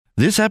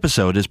This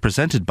episode is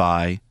presented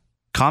by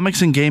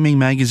Comics and Gaming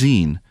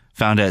Magazine,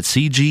 found at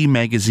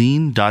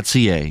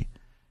cgmagazine.ca,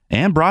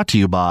 and brought to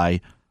you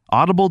by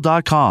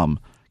Audible.com.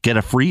 Get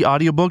a free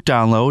audiobook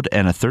download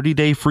and a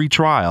 30-day free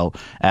trial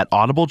at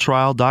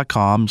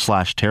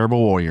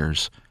audibletrial.com/Terrible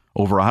Warriors.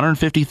 Over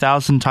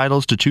 150,000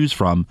 titles to choose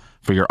from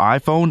for your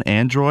iPhone,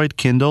 Android,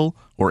 Kindle,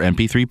 or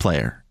MP3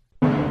 player.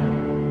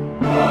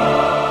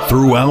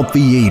 Throughout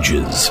the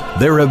ages,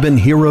 there have been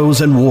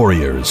heroes and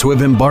warriors who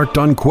have embarked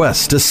on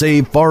quests to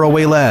save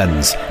faraway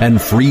lands and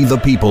free the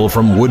people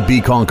from would-be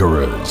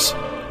conquerors.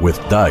 With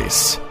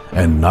dice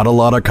and not a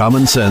lot of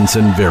common sense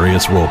in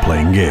various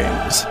role-playing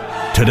games.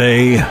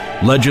 Today,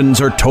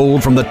 legends are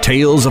told from the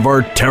tales of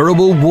our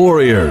terrible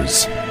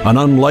warriors, an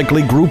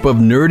unlikely group of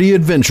nerdy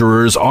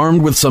adventurers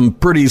armed with some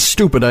pretty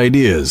stupid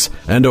ideas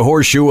and a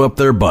horseshoe up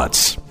their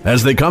butts,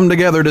 as they come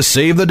together to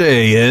save the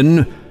day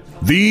in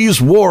These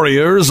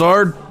Warriors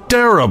Are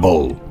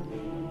Terrible.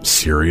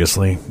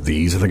 Seriously?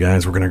 These are the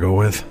guys we're gonna go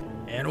with?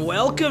 And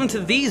welcome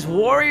to These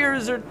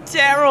Warriors Are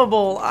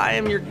Terrible. I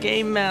am your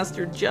Game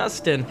Master,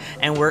 Justin,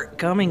 and we're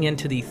coming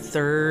into the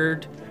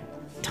third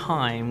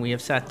time we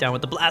have sat down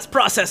with the Blast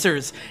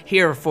Processors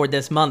here for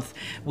this month.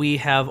 We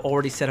have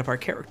already set up our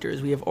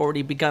characters. We have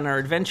already begun our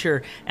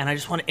adventure, and I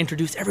just want to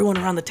introduce everyone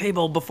around the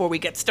table before we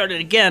get started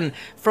again.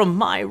 From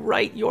my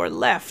right, your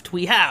left,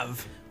 we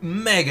have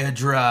Mega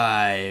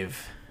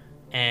Drive.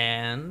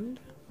 And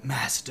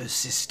Master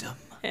System.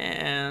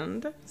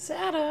 and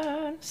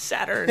Saturn.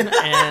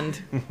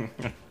 and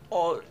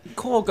Oh,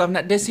 cool,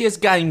 Governor. This here's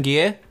Game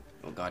Gear.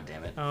 Oh, God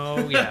damn it.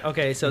 oh yeah,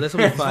 okay, so this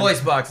will be His fun.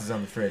 voice box is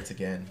on the fritz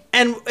again.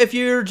 And if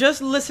you're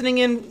just listening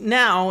in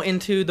now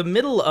into the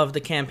middle of the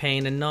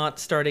campaign and not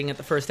starting at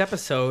the first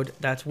episode,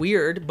 that's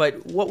weird.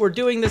 But what we're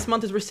doing this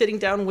month is we're sitting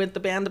down with the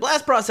band The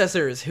Blast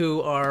Processors,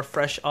 who are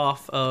fresh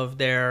off of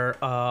their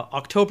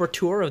October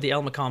tour of the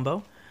El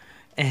Macombo.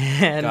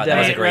 And God, that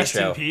was a great Rest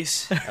show. in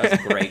peace. That was a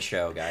great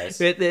show, guys.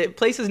 the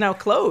place is now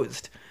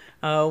closed.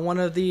 One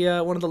of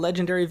the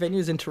legendary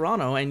venues in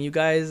Toronto, and you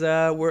guys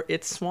were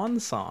its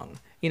swan song.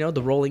 You know,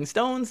 the Rolling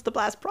Stones, the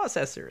Blast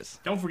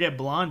Processors. Don't forget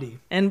Blondie.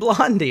 And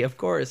Blondie, of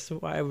course.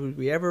 Why would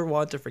we ever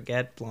want to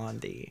forget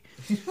Blondie?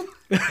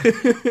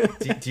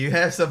 Do you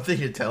have something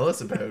to tell us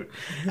about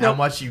how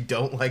much you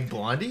don't like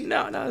Blondie?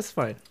 No, it's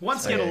fine.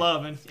 Once Get a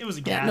Love, and it was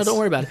a gas. No, don't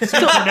worry about it. It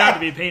turned out to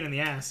be a pain in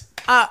the ass.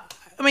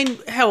 I mean,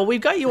 hell, we've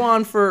got you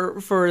on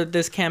for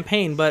this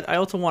campaign, but I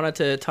also wanted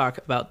to talk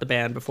about the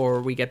band before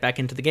we get back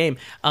into the game.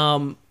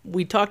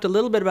 We talked a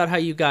little bit about how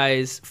you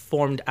guys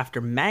formed after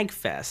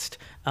MagFest,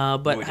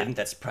 but No, we didn't.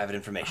 That's private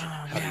information.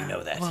 How do you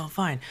know that? Well,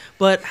 fine.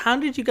 But how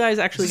did you guys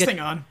actually Is this get?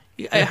 thing on?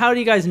 How do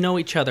you guys know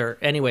each other?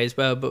 Anyways,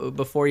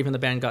 before even the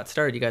band got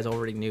started, you guys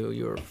already knew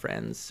you were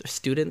friends or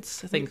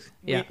students. I think.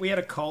 Yeah. We had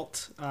a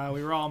cult.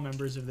 We were all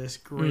members of this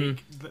great.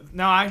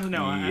 No, actually,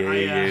 no.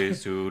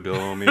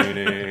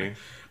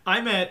 I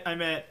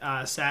met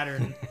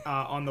Saturn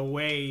on the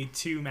way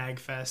to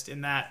MagFest.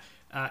 In that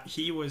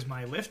he was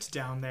my lift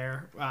down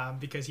there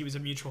because he was a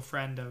mutual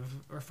friend of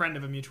a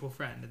mutual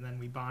friend, and then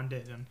we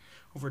bonded and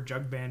over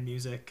jug band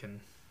music and.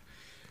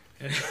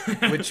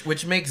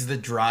 which makes the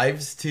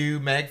drives to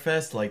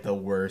MagFest like the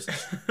worst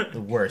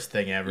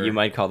thing ever. You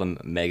might call them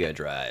Mega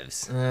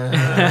Drives.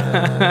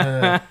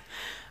 It's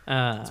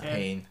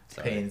pain.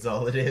 Pain's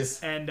all it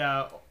is. And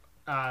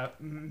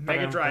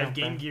Mega Drive,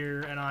 Game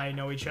Gear, and I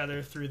know each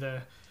other through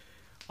the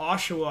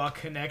Oshawa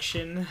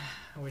connection,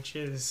 which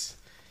is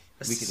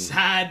a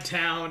sad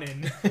town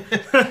in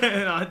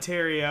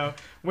Ontario,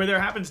 where there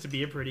happens to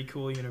be a pretty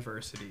cool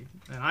university.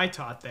 And I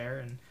taught there,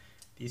 and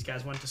these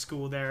guys went to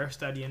school there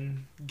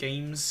studying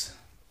games.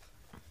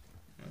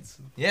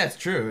 Yeah, it's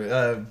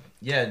true.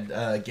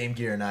 Game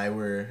Gear and I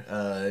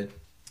were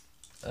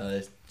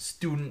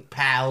student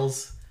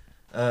pals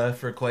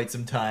for quite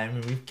some time,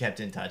 and we've kept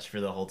in touch for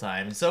the whole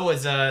time. And so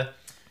was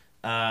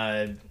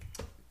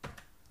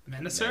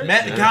Menacer?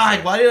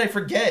 God, why did I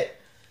forget?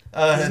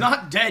 He's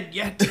not dead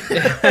yet.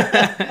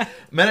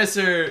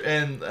 Menacer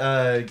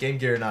and Game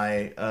Gear and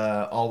I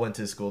all went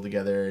to school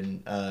together,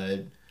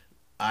 and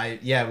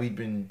we'd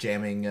been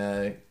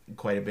jamming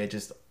quite a bit,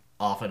 just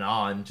off and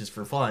on, just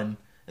for fun.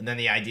 And then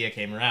the idea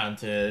came around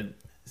to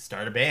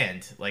start a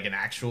band, like an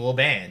actual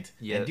band,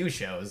 and do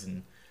shows.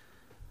 And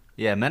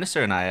yeah,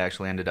 Menacer and I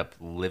actually ended up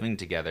living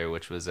together,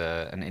 which was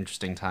an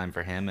interesting time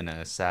for him and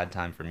a sad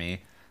time for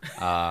me.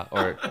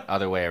 Or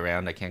other way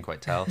around, I can't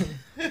quite tell.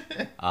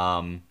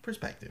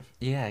 Perspective.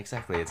 Yeah,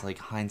 exactly. It's like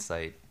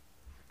hindsight.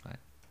 But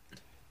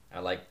I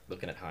like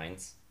looking at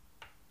Heinz.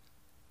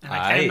 And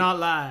I cannot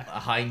lie. A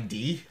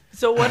Hindy.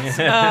 So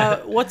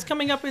what's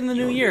coming up in the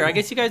new year? I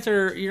guess you guys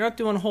you're not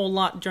doing a whole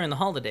lot during the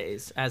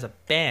holidays as a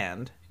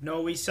band.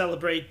 No, we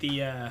celebrate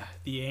the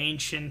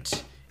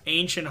ancient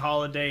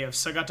holiday of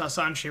Sagata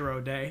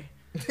Sanshiro Day,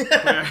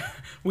 where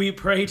we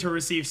pray to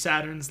receive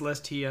Saturn's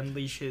lest he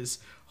unleash his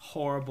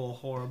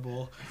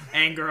horrible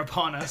anger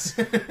upon us.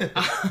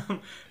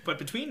 But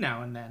between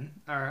now and then,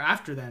 or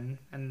after then,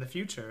 and in the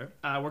future,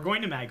 we're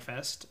going to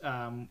MagFest.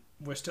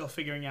 We're still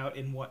figuring out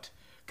in what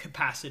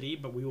capacity,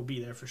 but we will be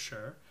there for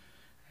sure.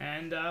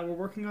 And we're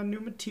working on new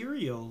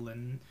material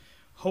and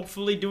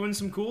hopefully doing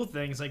some cool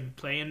things like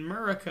playing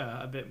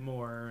Murica a bit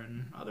more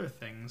and other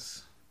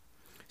things.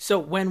 So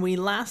when we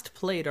last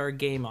played our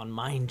game on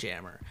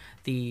Mindjammer,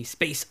 the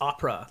space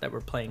opera that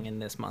we're playing in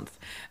this month,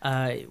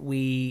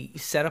 we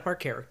set up our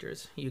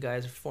characters. You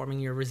guys are forming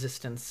your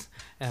resistance,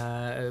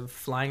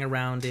 flying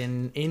around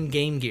in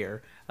Game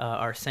Gear,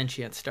 our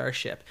sentient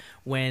starship,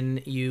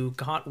 when you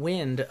got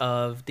wind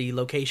of the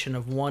location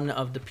of one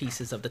of the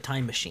pieces of the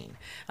time machine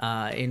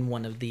in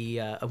one of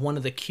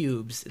the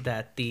cubes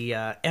that the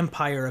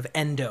Empire of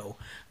Endo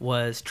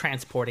was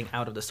transporting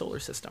out of the solar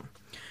system.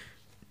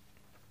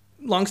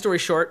 Long story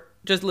short,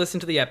 just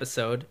listen to the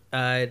episode.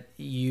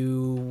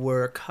 You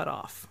were cut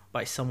off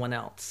by someone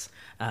else.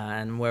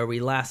 And where we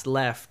last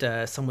left,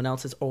 someone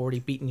else has already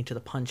beaten you to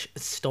the punch,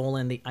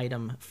 stolen the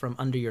item from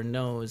under your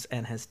nose,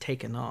 and has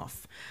taken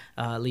off,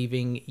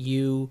 leaving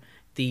you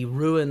the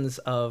ruins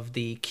of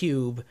the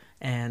cube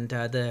and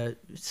the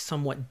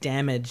somewhat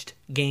damaged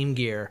Game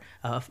Gear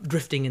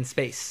drifting in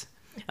space.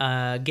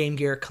 Game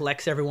Gear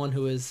collects everyone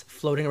who is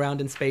floating around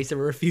in space. There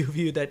were a few of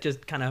you that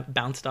just kind of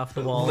bounced off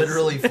the walls.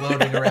 Literally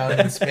floating around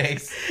in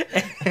space.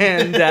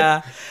 And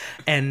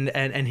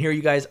here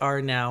you guys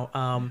are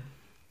now.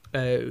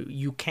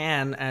 You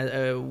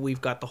can,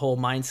 we've got the whole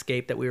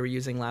Mindscape that we were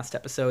using last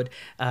episode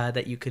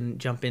that you can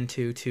jump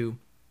into to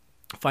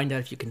find out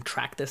if you can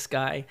track this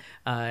guy.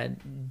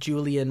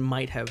 Julian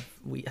might have,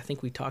 I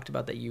think we talked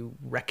about that you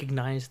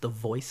recognized the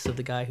voice of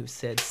the guy who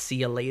said "see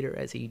you later"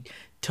 as he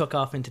took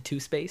off into two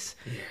space.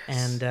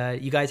 Yes.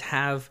 And you guys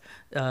have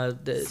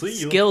the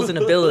skills and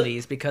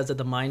abilities because of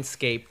the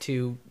Mindscape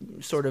to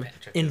sort of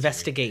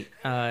investigate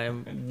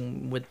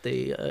with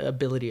the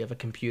ability of a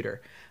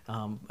computer.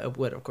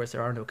 Of course,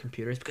 there are no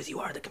computers because you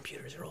are the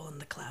computers. They're all in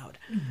the cloud.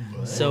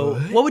 What? So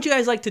what would you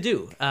guys like to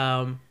do,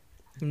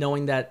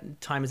 knowing that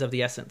time is of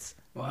the essence?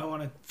 Well, I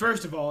want to,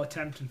 first of all,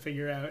 attempt and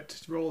figure out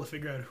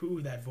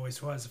who that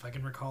voice was, if I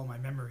can recall my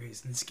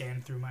memories and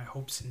scan through my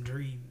hopes and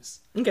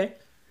dreams. Okay.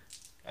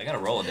 I got a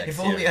Rolodex. If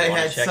only I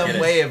had some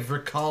way of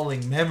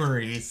recalling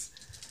memories.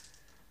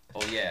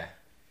 Oh, yeah.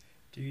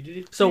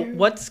 So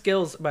what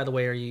skills, by the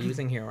way, are you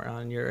using here?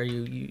 Are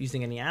you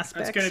using any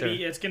aspects?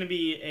 It's gonna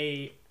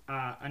be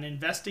an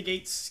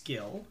investigate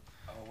skill.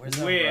 Oh, where's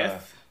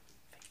with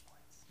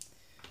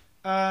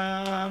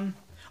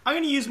I'm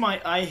gonna use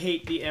my I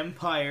hate the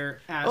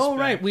Empire aspect. Oh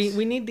right,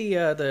 we need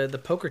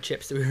the poker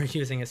chips that we were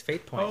using as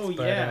fate points. Oh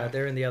yeah,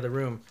 they're in the other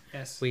room.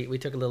 Yes. We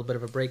took a little bit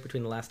of a break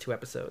between the last two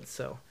episodes,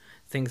 so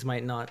things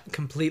might not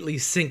completely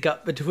sync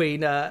up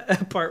between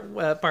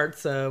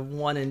parts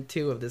 1 and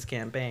 2 of this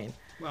campaign.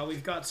 Well,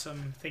 we've got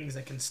some things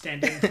that can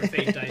stand in for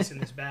fate dice in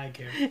this bag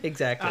here.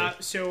 Exactly.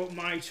 So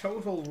my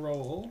total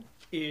roll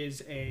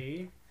is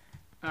a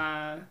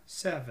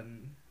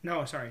 7.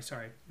 No, sorry,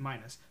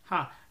 minus.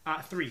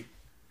 3.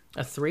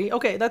 A 3?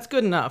 Okay, that's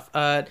good enough.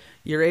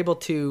 You're able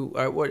to...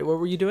 what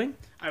were you doing?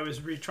 I was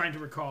trying to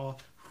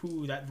recall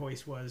who that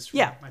voice was from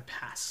my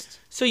past.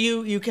 So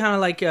you kind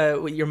of like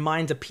your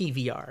mind's a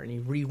PVR and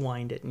you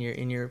rewind it and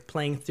you're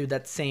playing through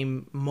that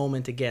same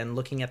moment again,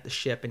 looking at the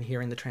ship and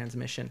hearing the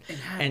transmission.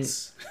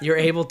 Enhance. And you're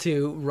able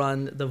to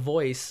run the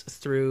voice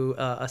through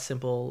a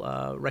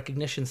simple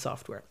recognition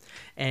software,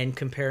 and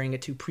comparing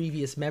it to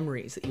previous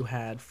memories that you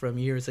had from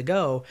years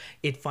ago,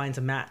 it finds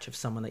a match of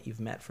someone that you've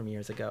met from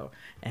years ago,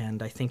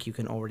 and I think you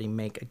can already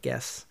make a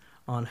guess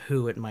on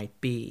who it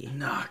might be.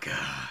 Naka.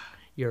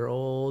 Your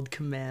old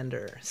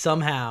commander.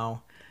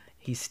 Somehow,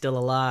 he's still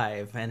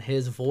alive, and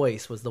his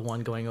voice was the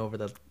one going over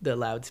the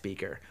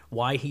loudspeaker.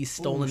 Why he's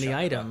stolen the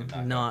item,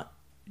 not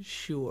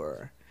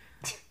sure.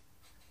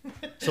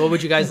 So what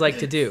would you guys like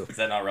to do? Is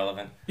that not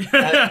relevant?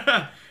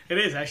 It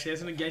is, actually.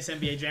 That's a nice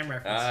NBA Jam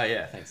reference.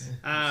 Yeah, thanks.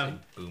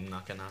 Boom,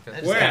 naka, naka.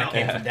 That just kind of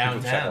came from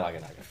downtown.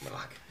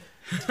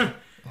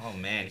 Oh,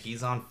 man,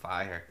 he's on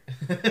fire.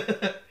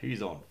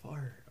 He's on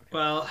fire.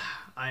 Well,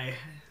 I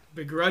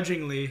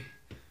begrudgingly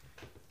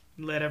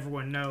let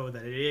everyone know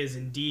that it is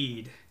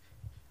indeed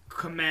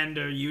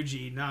Commander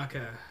Yuji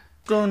Naka.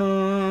 Dun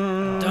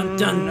dun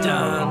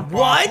dun.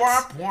 What?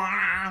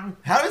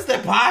 How is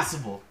that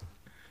possible?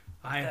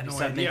 I have no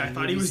idea. I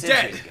thought he was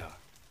dead.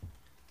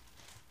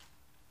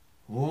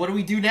 Well, what do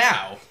we do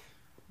now?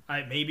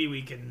 Maybe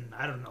we can,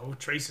 I don't know,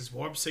 trace his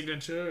warp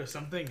signature or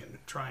something and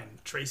try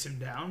and trace him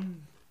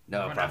down.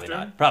 No, probably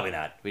not. Probably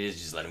not. We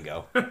just let him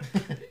go.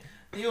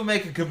 You'll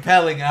make a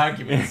compelling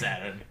argument,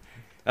 Saturn.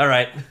 All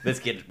right, let's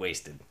get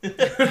wasted.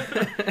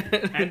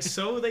 And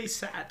so they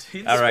sat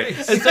in All right.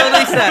 space. And so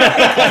they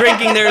sat,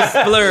 drinking their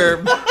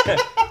splurb.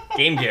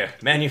 Game Gear,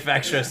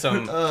 manufacture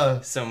some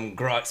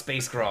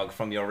space grog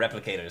from your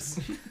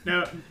replicators.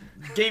 Now,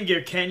 Game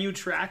Gear, can you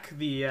track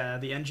the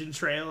engine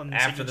trail and the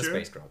After signature? the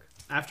space grog.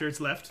 After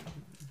it's left?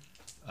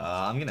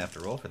 I'm going to have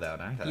to roll for that,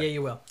 aren't I? Yeah,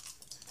 you will.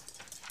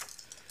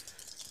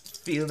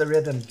 Feel the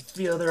rhythm,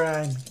 feel the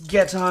rhyme,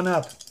 get on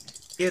up.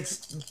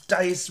 It's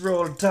dice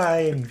roll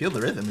time. Feel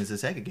the Rhythm is a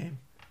Sega game.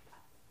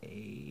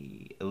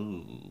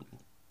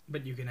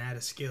 But you can add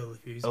a skill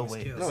if you're using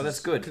skills. No,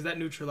 that's good. Because that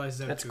neutralizes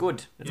out That's too.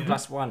 good. It's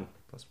 +1.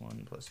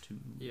 +1, +2.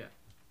 Yeah.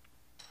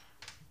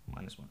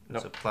 Minus 1.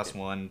 Nope. So plus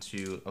 1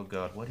 to... Oh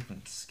god, what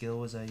even skill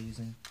was I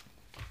using?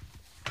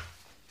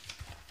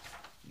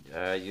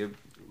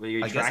 Were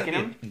you I guess tracking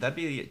him? that'd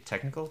be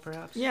technical,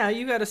 perhaps? Yeah,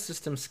 you got a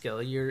system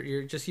skill.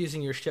 You're just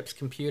using your ship's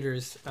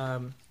computers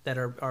that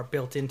are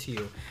built into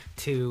you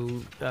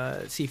to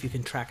see if you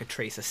can track a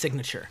trace, a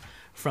signature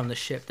from the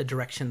ship, the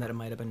direction that it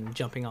might have been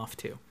jumping off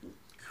to.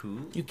 Cool.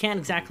 You can't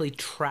exactly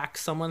track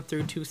someone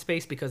through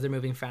space because they're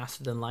moving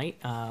faster than light.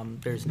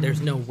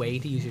 There's no way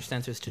to use your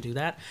sensors to do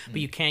that, but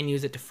you can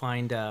use it to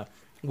find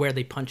where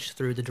they punched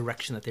through the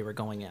direction that they were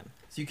going in.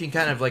 So you can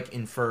kind of like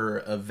infer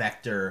a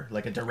vector,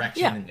 like a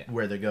direction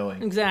where they're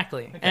going.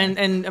 Exactly. Okay.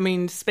 And I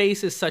mean,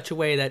 space is such a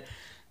way that,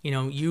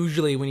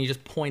 usually when you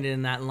just point it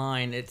in that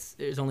line,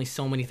 there's only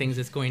so many things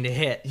it's going to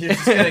hit. You're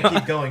just going to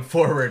keep going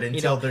forward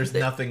until there's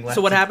nothing left.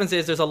 So what happens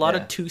is there's a lot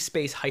of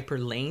two-space hyper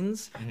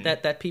lanes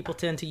that people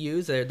tend to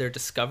use. They're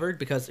discovered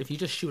because if you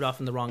just shoot off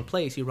in the wrong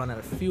place, you run out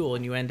of fuel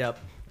and you end up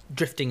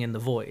drifting in the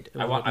void.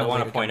 I want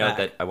to point out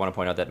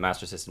that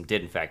Master System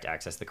did in fact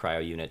access the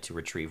cryo unit to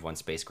retrieve one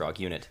space grog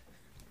unit.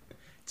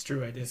 It's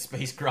true, I did.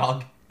 Space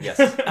grog. Yes.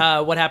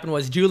 What happened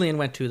was Julian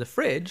went to the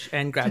fridge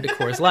and grabbed a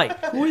Coors Light.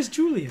 Who is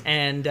Julian?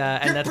 And You're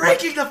that's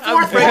breaking the I'm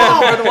fourth breaking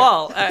wall. the fourth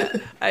wall.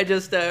 I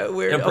just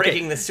we're You're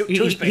breaking the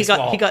two-space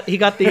wall. He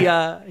got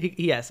the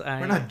yes.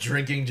 We're not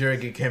drinking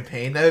during a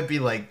campaign. That would be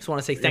like. Just want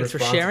to say thanks for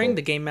sharing.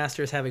 The Game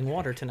Master is having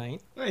water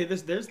tonight. Hey,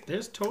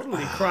 there's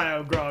totally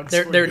cryo grogs.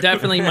 There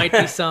definitely might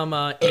be some.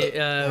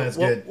 That's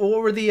good.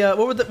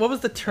 What was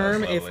the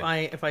term That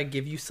was if I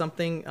give you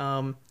something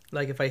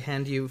like if I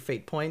hand you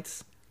fate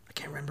points? I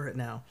can't remember it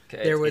now.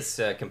 Okay, There was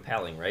it's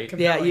compelling, right?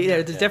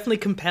 there's definitely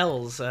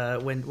compels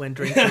when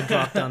drinks are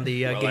dropped on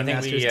the Well, Game I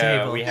Master's think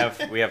table.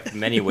 we have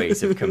many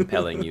ways of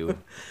compelling you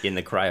in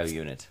the cryo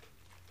unit.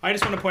 I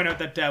just want to point out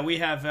that we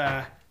have.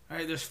 All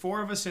right, there's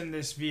 4 of us in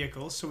this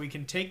vehicle, so we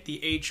can take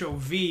the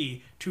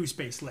HOV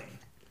two-space lane.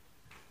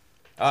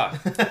 Ah,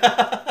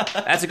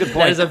 that's a good That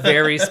point. is a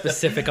very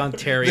specific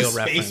Ontario The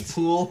reference. space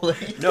pool.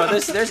 No,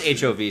 there's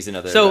HOVs in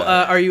other. So,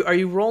 are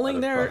you rolling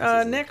other there,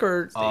 provinces. Nick,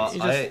 or you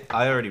just...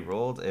 I already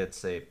rolled.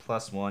 It's a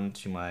plus 1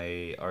 to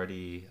my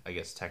already, I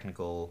guess,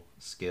 technical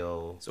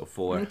skill. So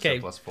 4. Okay.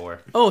 So plus 4.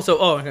 I was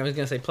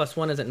gonna say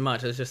 +1 isn't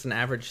much. It's just an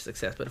average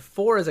success, but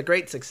 4 is a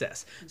great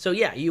success. So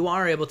yeah, you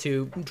are able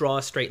to draw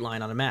a straight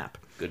line on a map.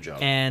 Good job.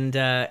 And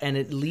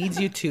it leads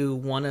you to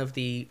one of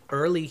the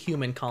early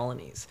human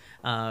colonies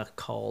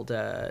called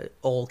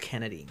Ol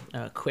Kennedy.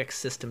 A quick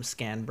system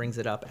scan brings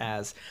it up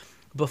as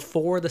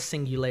before the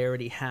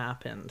singularity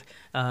happened,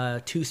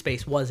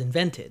 two-space was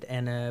invented,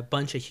 and a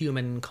bunch of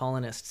human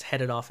colonists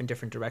headed off in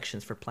different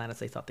directions for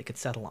planets they thought they could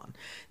settle on.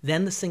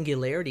 Then the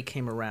singularity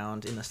came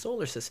around in the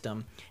solar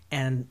system,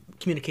 and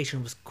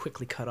communication was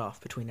quickly cut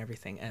off between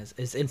everything as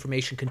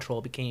information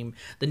control became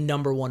the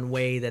number one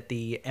way that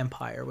the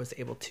Empire was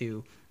able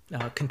to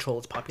control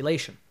its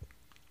population.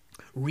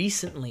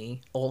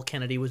 Recently, Ol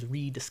Kennedy was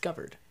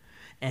rediscovered.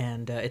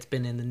 And it's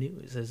been in the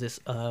news as this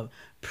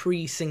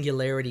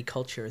pre-singularity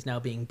culture is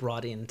now being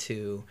brought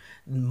into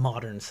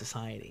modern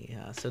society.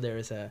 So there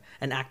is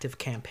an active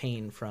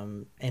campaign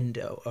from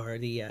Endo,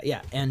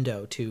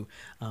 Endo, to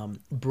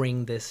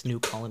bring this new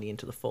colony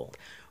into the fold.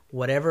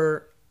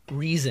 Whatever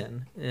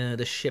reason,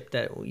 the ship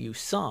that you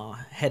saw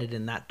headed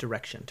in that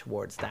direction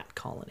towards that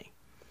colony.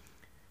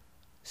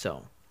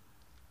 So,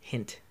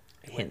 hint.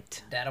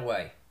 That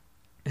away.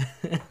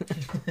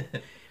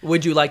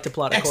 Would you like to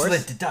plot a Excellent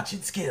course?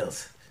 deduction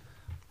skills.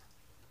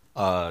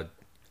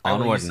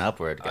 Onward and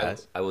upward,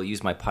 guys. I will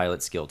use my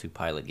pilot skill to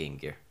pilot Game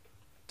Gear.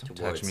 Don't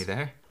touch me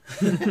there.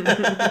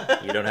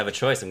 You don't have a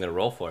choice. I'm going to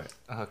roll for it.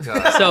 Oh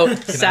god. So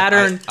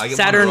Saturn, I get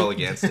Saturn, one roll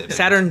against it.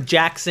 Saturn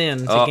jacks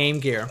in to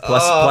Game Gear.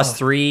 Plus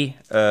 3,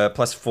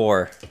 plus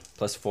 4.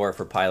 Plus 4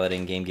 for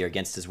piloting Game Gear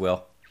against his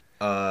will.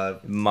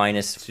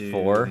 Minus 2,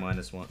 4.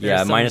 minus 1. Yeah,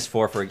 There's minus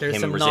 4 for There's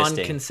him some resisting.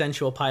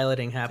 non-consensual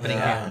piloting happening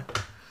here.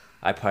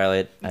 I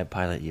pilot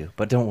you,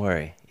 but don't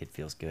worry, it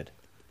feels good.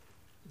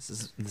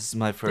 This is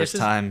my first is-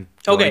 time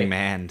Okay. going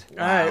manned. All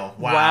right.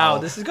 Wow. Wow,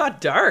 this has got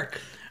dark.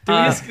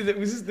 This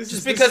Just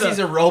is because he's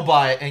a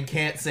robot and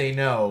can't say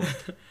no.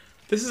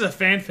 This is a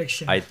fan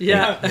fiction. I think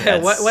Yeah.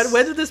 that's-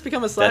 When did this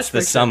become a slash That's the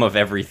fiction? sum of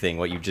everything.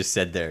 What you just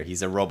said there.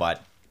 He's a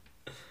robot.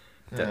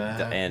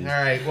 And All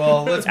right,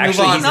 well, let's move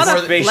Actually, on. he's not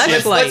before a the-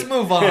 fleshlight. Let's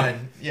move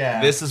on.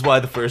 Yeah. This is why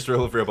the first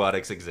rule of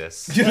robotics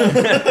exists.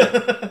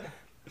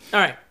 All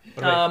right.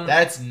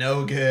 That's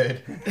no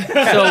good.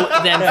 So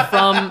then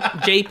from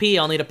JP,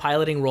 I'll need a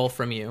piloting roll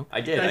from you.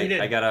 I did. you did.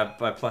 I got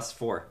a plus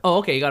 4. Oh,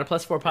 okay. You got a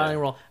 +4 piloting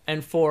roll.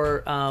 And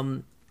for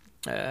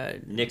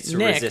Nick to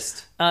Nick,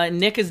 resist.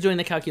 Nick is doing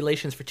the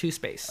calculations for two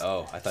space.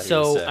 Oh, I thought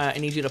So he was... I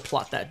need you to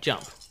plot that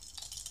jump.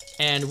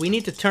 And we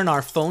need to turn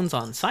our phones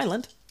on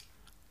silent.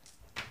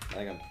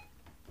 hang on.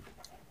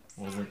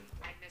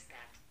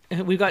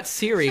 We've got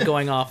Siri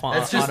going off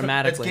That's just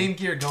automatically. That's Game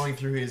Gear going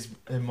through his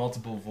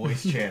multiple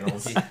voice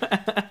channels.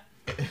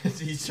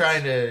 He's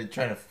trying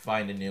to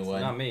find a new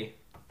one. Not me.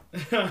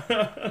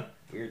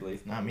 Weirdly.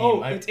 Not me. Oh,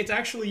 My- it's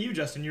actually you,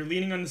 Justin. You're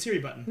leaning on the Siri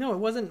button. No, it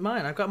wasn't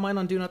mine. I've got mine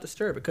on Do Not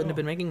Disturb. It couldn't have Oh.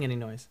 been making any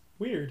noise.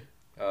 Weird.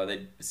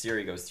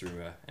 Siri goes through.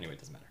 Anyway, it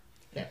doesn't matter.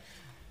 Yeah.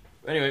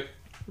 Anyway,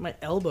 My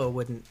elbow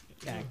wouldn't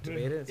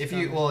activate it. If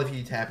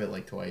you tap it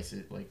like twice,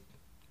 it like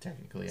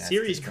technically.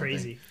 Siri's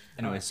crazy.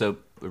 Anyway, so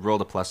we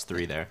rolled a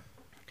 +3 there.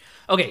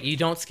 Okay, you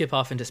don't skip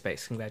off into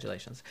space.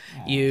 Congratulations.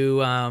 You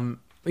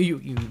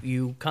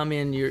come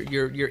in.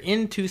 You're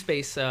into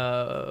space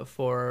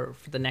for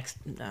the next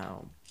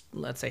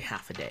let's say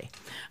half a day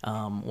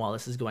while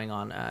this is going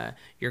on.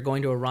 You're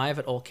going to arrive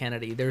at Old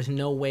Kennedy. There's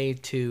no way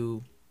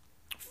to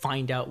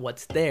find out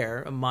what's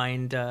there. The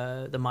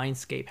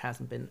mindscape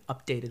hasn't been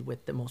updated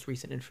with the most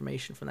recent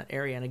information from that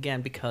area. And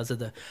again, because of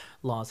the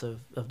laws of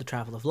the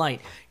travel of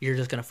light, you're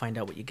just going to find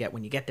out what you get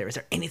when you get there. Is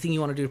there anything you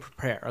want to do to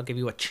prepare? I'll give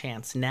you a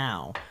chance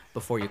now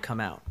before you come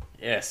out.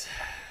 yes,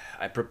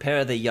 I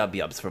prepare the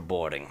yub-yubs for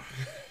boarding.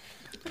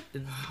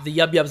 The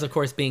yub-yubs, of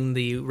course, being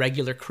the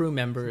regular crew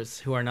members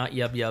who are not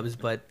yub-yubs,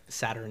 but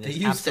Saturn is They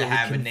used to absolutely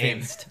have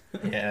convinced. a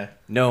name. Yeah.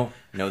 No,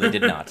 they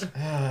did not.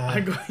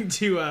 I'm going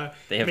to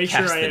They have make sure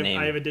cast I the have, name.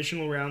 I have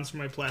additional rounds for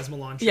my plasma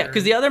launcher. Yeah,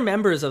 because the other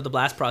members of the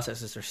blast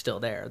processes are still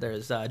there.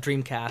 There's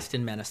Dreamcast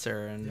and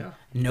Menacer and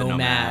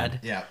Nomad.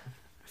 Yeah.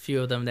 A few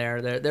of them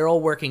there. They're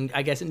all working.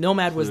 I guess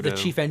Nomad was the Pluto.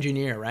 chief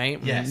engineer,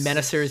 right? Yes.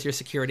 Menacer is your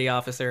security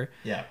officer.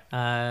 Yeah.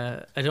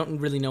 I don't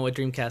really know what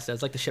Dreamcast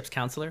does. Like the ship's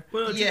counselor,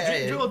 Well,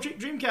 Yeah.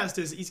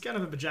 Dreamcast he's kind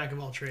of a jack of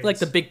all trades. like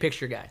the big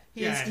picture guy.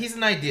 He's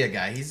an idea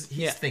guy. He's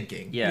Yeah.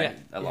 thinking. Yeah,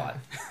 a lot.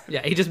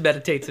 Yeah, he just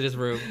meditates in his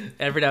room.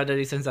 Every now and then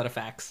he sends out a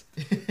fax.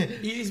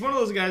 He's one of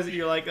those guys that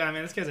you're like, oh,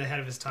 man, this guy's ahead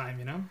of his time,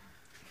 you know.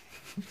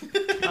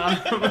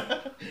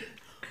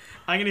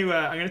 I'm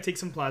gonna take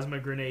some plasma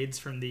grenades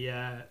from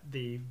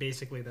the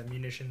basically the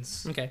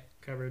munitions Okay.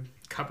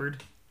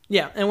 cupboard.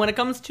 Yeah, and when it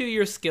comes to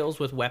your skills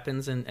with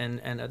weapons and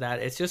that,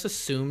 it's just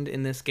assumed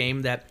in this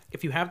game that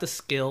if you have the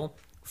skill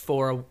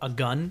for a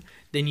gun,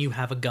 then you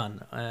have a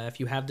gun. If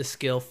you have the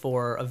skill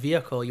for a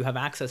vehicle, you have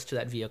access to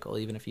that vehicle,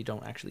 even if you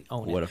don't actually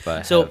own it. What if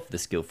I So have the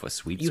skill for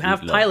sweet? you sweet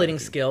have love piloting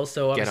making? skills,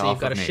 so obviously off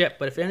you've got a of me. ship.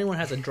 But if anyone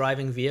has a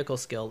driving vehicle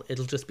skill,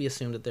 it'll just be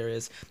assumed that there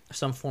is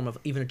some form of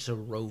even just a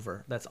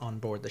rover that's on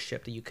board the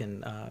ship that you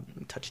can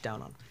touch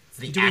down on.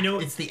 Do we know-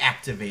 It's the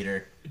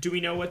activator. Do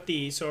we know what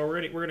so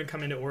we're gonna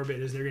come into orbit?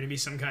 Is there gonna be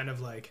some kind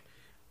of like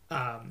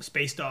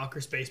space dock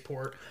or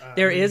spaceport?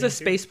 There we is a need to?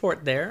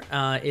 spaceport there.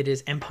 It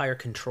is Empire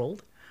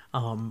controlled.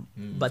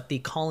 But the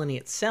colony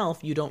itself,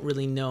 you don't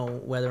really know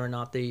whether or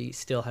not they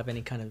still have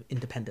any kind of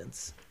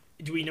independence.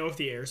 Do we know if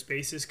the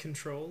airspace is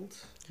controlled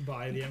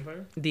by the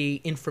Empire?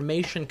 The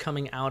information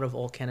coming out of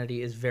Old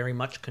Kennedy is very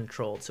much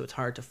controlled, so it's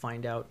hard to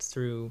find out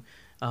through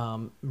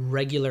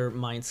regular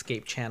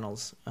Mindscape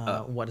channels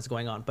what is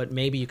going on. But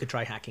maybe you could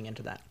try hacking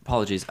into that.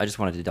 Apologies, I just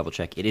wanted to double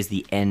check. It is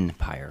the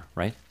Empire,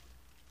 right?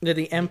 They're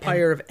the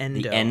Empire of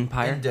Endo. The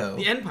Empire. Endo.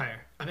 The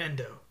Empire of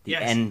Endo. The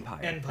Yes. Empire.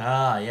 Empire.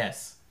 Ah,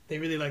 yes. They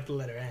really like the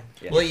letter N.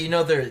 Yeah. Well, you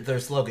know their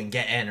slogan: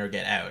 "Get in or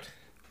get out."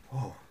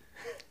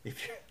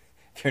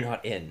 If you're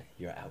not in,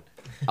 you're out.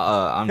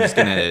 I'm just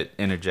gonna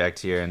interject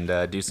here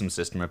and do some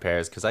system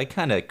repairs because I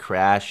kind of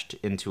crashed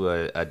into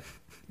a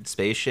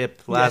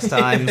spaceship last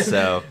time,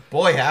 so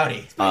Boy,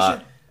 howdy.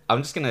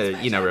 I'm just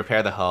gonna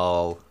repair the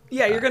hull.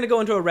 Yeah, you're going to go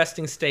into a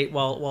resting state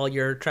while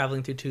you're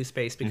traveling through two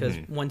space because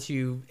once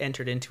you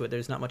entered into it,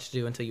 there's not much to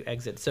do until you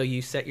exit. So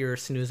you set your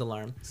snooze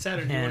alarm.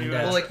 Saturn, you And, want to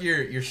Well, like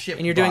your ship.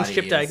 And you're doing body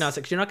ship is-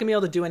 diagnostics. You're not going to be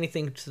able to do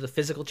anything to the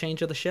physical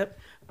change of the ship,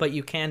 but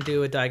you can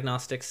do a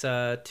diagnostics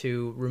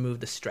to remove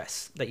the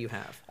stress that you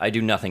have. I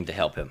do nothing to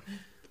help him. Do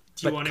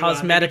you but want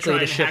cosmetically, to maybe try the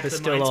and ship hack is the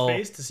still mind all-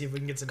 space to see if we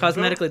can get some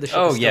Cosmetically, the ship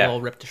Oh is still yeah,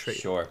 all ripped to shreds.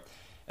 Sure.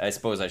 I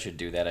suppose I should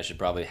do that. I should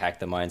probably hack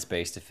the mind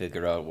space to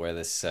figure out where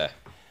this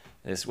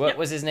what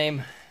was his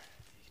name?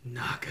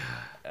 Naka.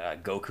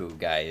 Goku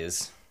guy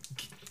is.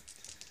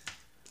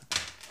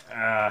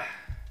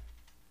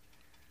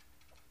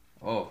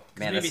 Oh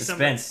man, that's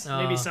suspense.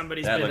 Maybe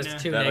somebody's That been looks-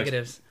 That's two that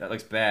negatives. That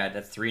looks bad.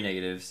 That's 3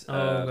 negatives. Oh,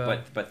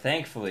 God. But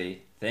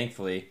thankfully,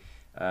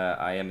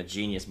 I am a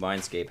genius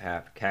Mindscape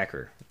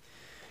hacker.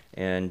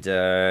 And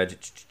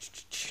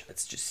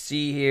let's just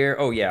see here.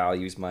 Oh yeah, I'll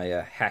use my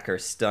hacker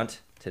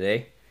stunt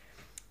today,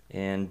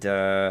 and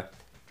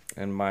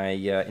my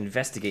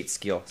investigate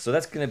skill. So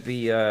that's gonna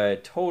be a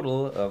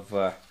total of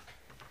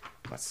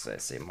let's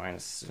say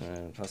minus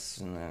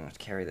plus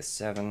carry the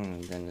 7,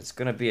 and then it's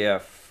gonna be a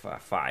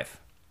 5.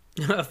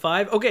 A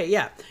 5? Okay,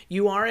 yeah.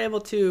 You are able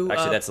to...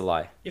 Actually, that's a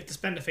lie. You have to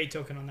spend a fate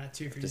token on that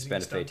too for To using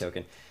spend a the fate stunt.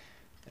 token.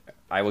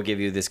 I will give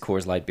you this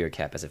Coors Light beer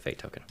cap as a fate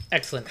token.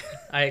 Excellent.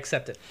 I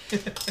accept it.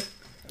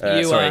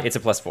 Sorry, it's a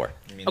 +4.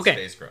 You mean Okay.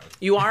 space grog.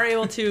 You are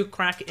able to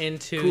crack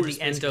into Coors the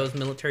Space Endo's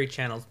military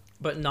channels,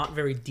 but not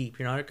very deep.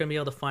 You're not going to be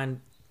able to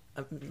find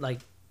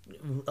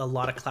a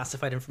lot of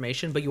classified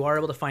information, but you are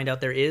able to find out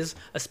there is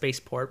a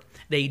spaceport.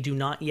 They do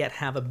not yet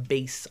have a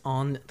base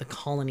on the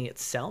colony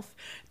itself.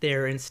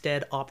 They're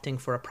instead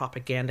opting for a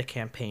propaganda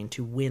campaign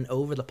to win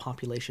over the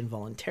population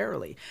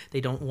voluntarily.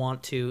 They don't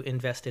want to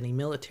invest any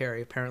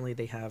military. Apparently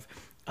they have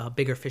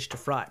bigger fish to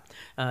fry.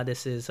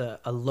 This is a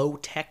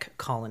low-tech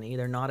colony.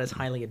 They're not as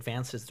highly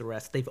advanced as the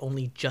rest. They've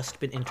only just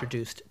been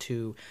introduced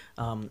to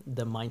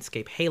the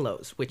Mindscape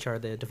Halos, which are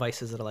the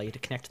devices that allow you to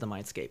connect to the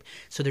Mindscape.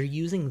 So they're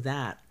using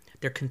that.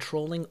 They're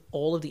controlling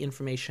all of the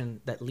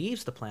information that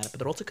leaves the planet, but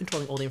they're also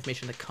controlling all the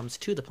information that comes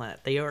to the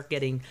planet. They are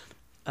getting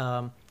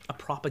a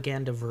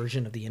propaganda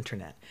version of the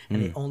internet,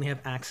 and they only have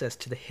access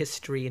to the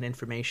history and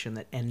information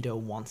that Endo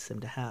wants them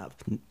to have.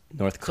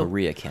 North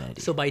Korea,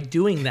 Kennedy. So by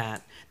doing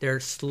that, they're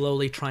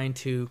slowly trying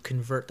to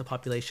convert the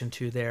population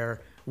to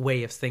their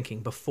way of thinking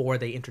before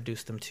they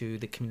introduce them to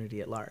the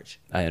community at large.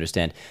 I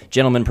understand.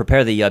 Gentlemen,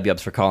 prepare the yub-yubs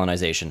for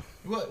colonization.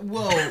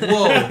 Whoa.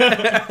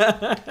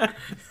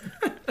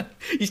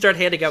 You start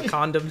handing out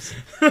condoms.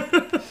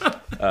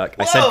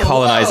 I said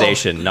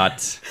colonization, not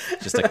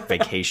just a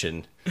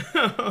vacation.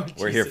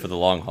 We're here for the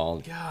long haul.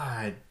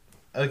 God.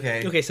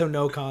 Okay. Okay, so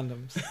no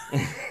condoms.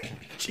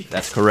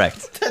 That's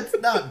correct. That's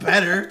not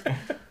better.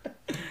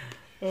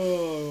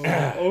 Oh,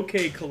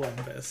 okay,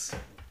 Columbus.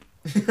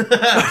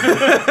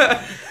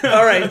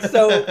 All right,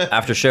 so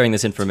After sharing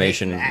this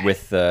information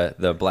with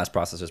the blast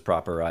processors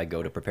proper, I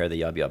go to prepare the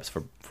yub-yubs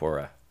for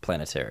a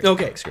planetary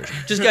excursion.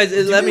 Just guys,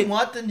 Do let we me.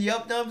 want the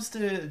Yub-Nubs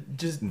to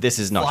just This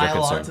is not fly your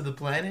along concern. to the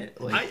planet?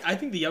 Like, I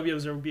think the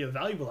Yub-Yubs would be a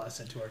valuable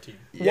asset to our team.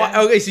 Why,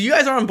 okay, so you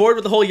guys are on board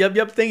with the whole yub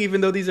yub thing,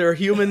 even though these are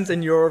humans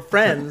and your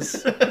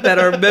friends that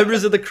are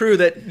members of the crew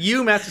that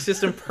you, Master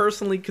System,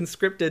 personally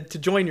conscripted to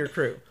join your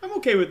crew. I'm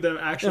okay with them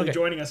actually Okay.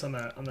 joining us on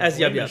the As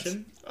away Yub-Yubs.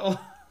 mission. Oh.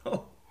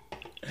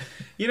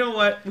 You know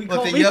what? We've the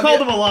called Yub-Yub-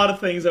 them a lot of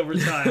things over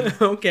time.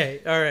 Okay,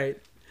 all right.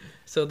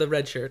 So the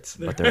red shirts.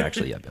 But they're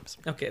actually yub-yubs.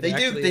 Okay, they they're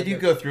do actually they yub do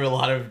yubs. go through a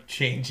lot of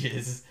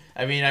changes.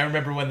 I mean, I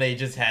remember when they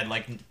just had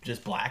like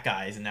just black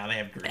eyes, and now they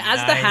have green As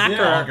eyes. the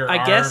hacker, longer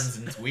I guess- arms,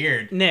 and it's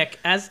weird. Nick,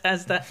 as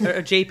the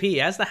or JP,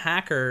 as the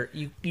hacker,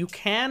 you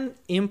can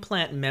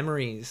implant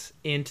memories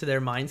into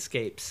their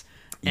mindscapes,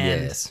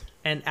 and Yes.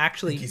 and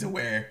actually He's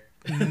aware.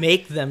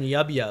 make them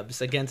yub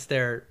yubs against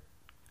their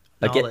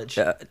knowledge.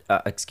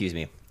 Excuse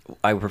me.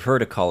 I prefer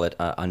to call it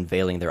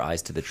unveiling their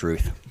eyes to the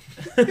truth.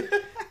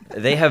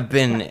 They have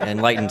been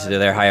enlightened to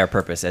their higher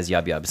purpose as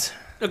yub-yubs.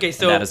 Okay,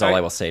 so And that is all all I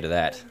right, will say to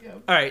that.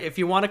 all right, if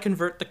you want to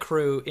convert the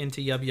crew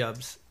into yub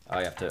yubs,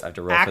 I have to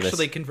roll for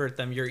actually this. convert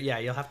them.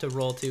 You'll have to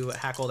roll to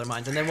hack all their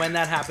minds, and then when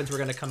that happens, we're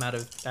going to come out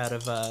of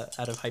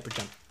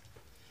hyperjump.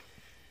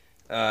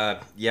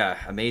 Yeah,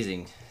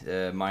 amazing.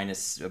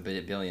 Minus a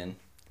billion.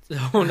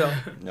 Oh no.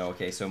 No,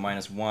 okay, so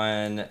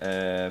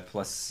 -1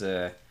 plus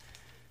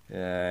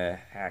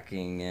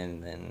hacking,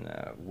 and then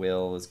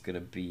will is gonna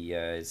be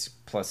is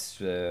plus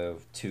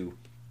 2.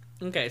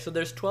 Okay, so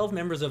there's 12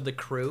 members of the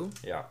crew.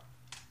 Yeah.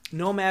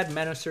 Nomad,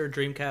 Menacer,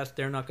 Dreamcast,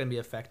 they're not going to be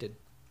affected.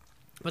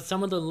 But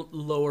some of the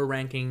lower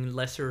ranking,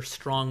 lesser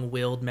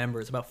strong-willed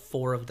members, about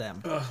 4 of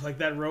them, Ugh, like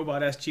that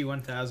robot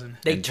SG-1000.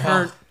 they And-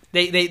 turn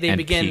they and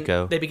begin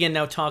Pico. they begin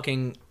now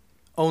talking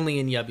only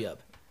in yub yub.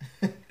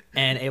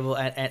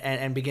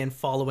 and begin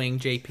following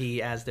JP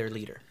as their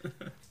leader.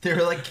 They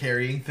were like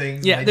carrying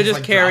things. Yeah, and they're they just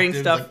like, carrying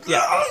dropped stuff. him,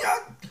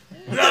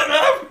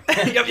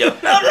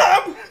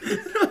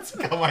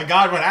 like, oh my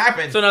god, what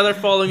happened? So now they're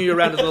following you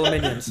around as little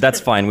minions. That's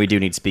fine. We do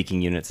need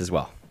speaking units as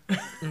well.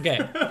 Okay,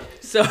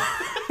 so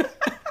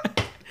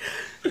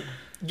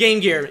Game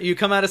Gear, you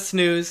come out of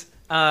snooze.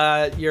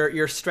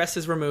 Your stress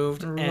is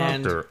removed, and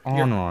Reactor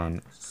you're-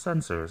 online.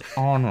 Sensors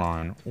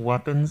online.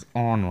 Weapons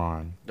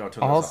online. Don't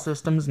turn All those off.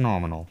 systems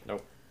nominal.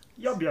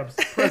 Yub-Yubs,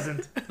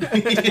 present.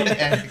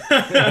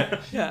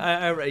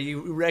 Yeah,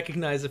 you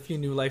recognize a few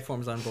new life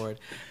forms on board.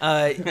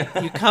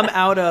 You come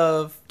out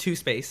of two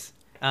space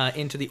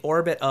into the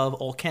orbit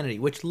of Old Kennedy,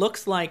 which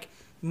looks like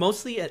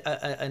mostly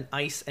an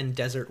ice and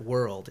desert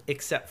world,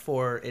 except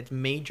for its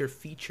major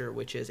feature,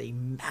 which is a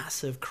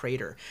massive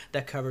crater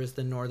that covers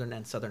the northern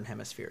and southern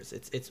hemispheres.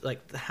 It's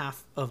like the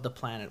half of the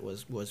planet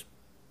was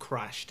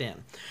crashed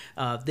in.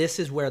 This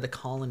is where the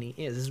colony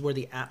is. This is where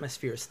the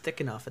atmosphere is thick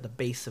enough at the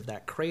base of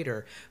that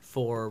crater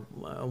for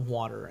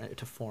water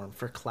to form,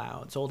 for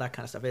clouds, all that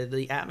kind of stuff.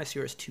 The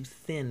atmosphere is too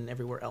thin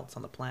everywhere else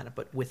on the planet,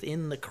 but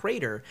within the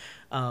crater,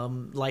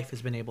 life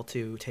has been able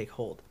to take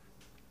hold.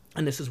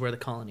 And this is where the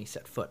colony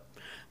set foot.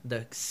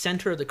 The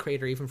center of the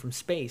crater, even from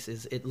space,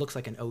 it looks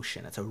like an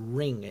ocean. It's a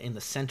ring in the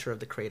center of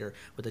the crater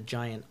with a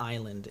giant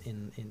island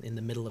in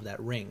the middle of that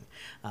ring.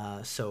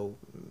 So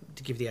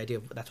to give you the idea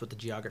of that's what the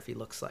geography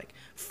looks like.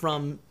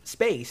 From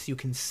space, you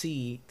can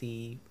see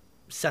the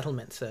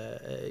settlements.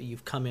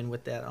 You've come in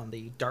with that on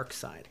the dark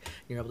side.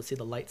 You're able to see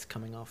the lights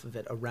coming off of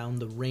it around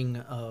the ring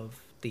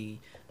of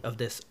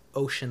this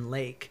ocean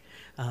lake.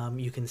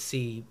 You can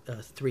see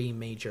 3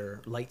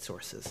 major light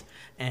sources,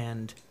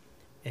 and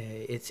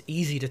it's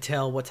easy to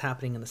tell what's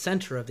happening in the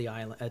center of the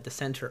island. At the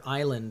center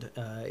island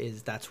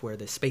that's where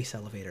the space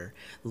elevator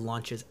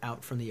launches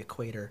out from the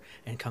equator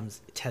and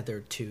comes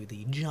tethered to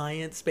the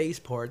giant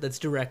spaceport that's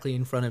directly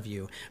in front of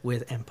you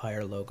with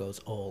Empire logos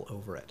all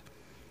over it.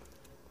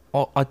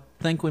 Oh, I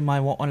think we might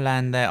want to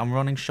land there. I'm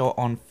running short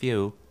on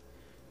fuel.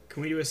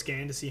 Can we do a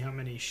scan to see how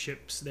many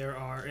ships there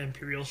are,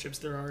 Imperial ships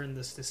there are in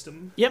the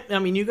system? Yep, I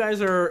mean, you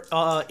guys are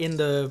in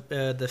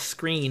the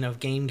screen of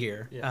Game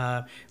Gear.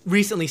 Yeah.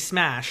 Recently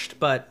smashed,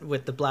 but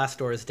with the blast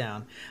doors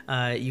down,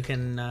 you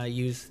can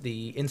use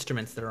the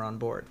instruments that are on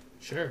board.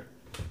 Sure.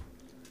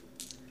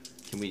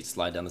 Can we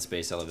slide down the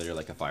space elevator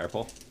like a fire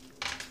pole?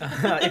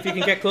 If you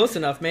can get close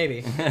enough,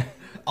 maybe.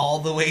 All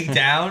the way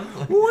down.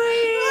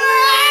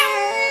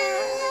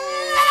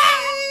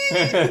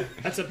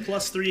 That's a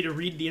 +3 to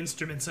read the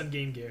instruments on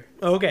Game Gear.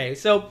 Okay,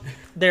 so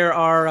there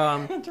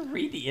are... To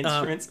read the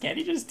instruments, can't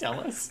you just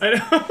tell us? I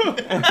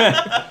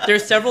know.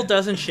 There's several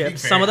dozen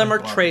ships. Very Some of them are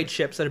uncooperative. trade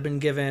ships that have been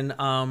given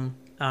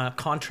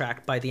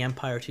contract by the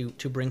Empire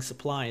to bring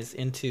supplies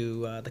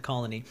into the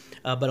colony,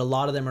 but a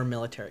lot of them are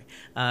military.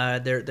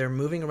 They're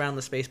moving around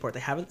the spaceport.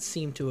 They haven't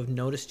seemed to have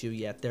noticed you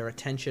yet. Their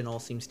attention all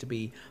seems to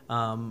be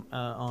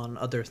on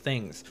other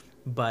things,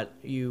 but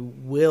you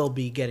will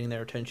be getting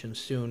their attention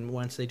soon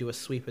once they do a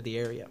sweep of the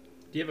area.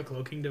 Do you have a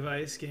cloaking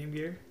device, Game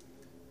Gear?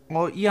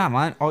 Oh, yeah,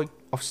 man.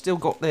 I've still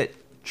got that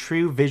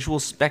true visual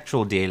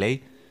spectral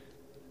daily.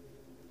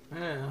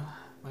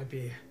 Might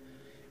be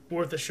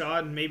worth a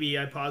shot, and maybe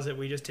I posit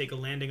we just take a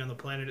landing on the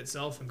planet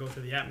itself and go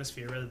through the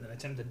atmosphere rather than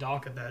attempt to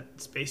dock at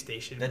that space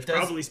station, That which does-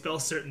 probably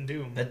spells certain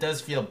doom. That does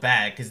feel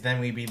bad, because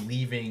then we'd be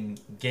leaving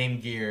Game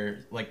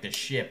Gear, like the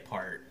ship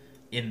part,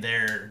 in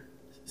their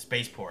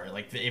spaceport.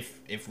 Like,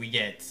 if we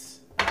get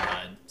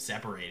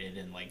separated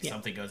and, like,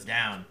 something goes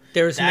down,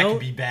 There's that no- could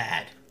be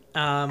bad.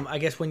 I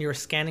guess when you were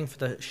scanning for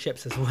the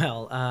ships as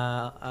well,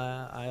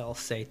 I'll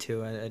say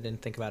too, I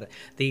didn't think about it.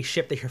 The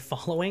ship that you're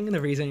following, the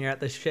reason you're at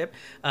the ship,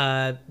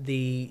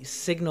 the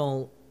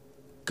signal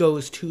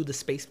goes to the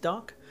space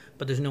dock,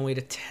 but there's no way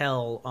to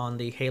tell on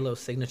the Halo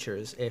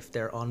signatures if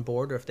they're on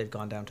board or if they've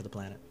gone down to the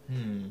planet.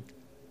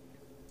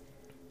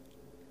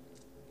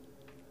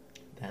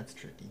 That's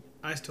tricky.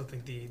 I still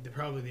think the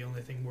probably the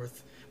only thing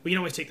worth... We can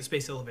always take the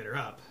space elevator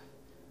up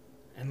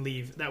and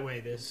leave. That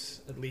way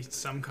there's at least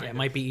some kind Yeah, it of...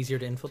 might be easier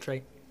to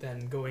infiltrate.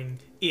 than going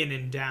in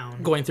and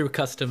down. Going through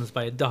customs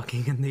by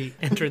docking in the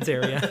entrance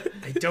area.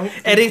 I don't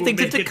think Anything we'll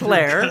to make it through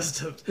declare.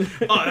 customs.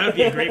 Oh, that would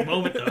be a great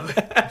moment, though.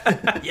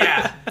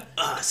 Yeah,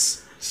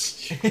 us.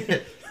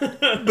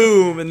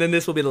 Boom, and then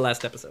this will be the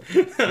last episode.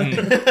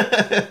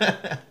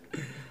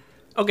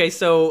 Okay,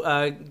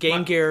 so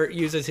Game Gear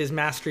uses his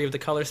mastery of the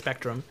color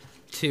spectrum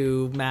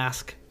to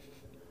mask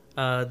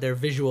their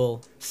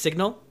visual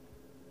signal.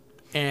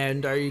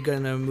 And are you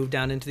going to move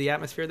down into the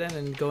atmosphere then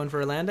and go in for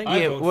a landing?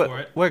 I vote for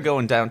it. We're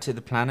going down to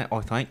the planet,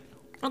 I think.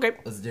 Okay.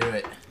 Let's do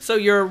it. So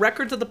your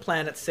records of the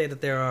planet say that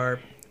there are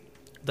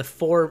the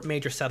 4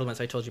 major settlements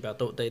I told you about.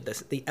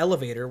 The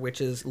elevator,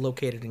 which is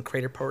located in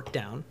Crater Port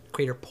Down,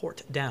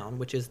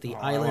 which is the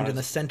island in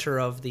the center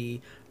of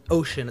the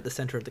ocean at the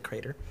center of the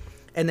crater.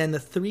 And then the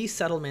 3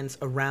 settlements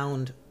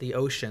around the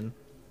ocean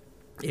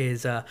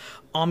is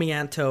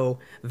Omianto,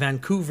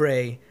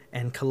 Vancouver,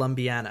 and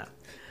Columbiana.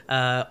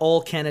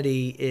 Old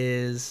Kennedy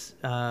is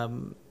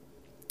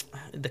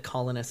the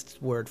colonists'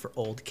 word for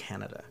old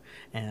Canada,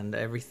 and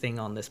everything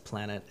on this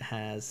planet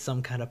has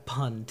some kind of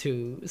pun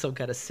to some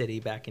kind of city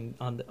back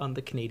on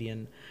the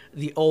Canadian,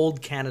 the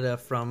old Canada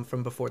from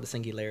before the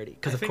singularity.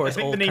 Because of course, I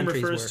think old the name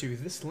countries refers were. to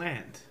this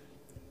land.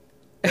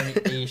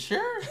 Are you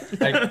sure? Is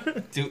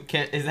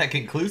that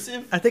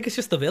conclusive? I think it's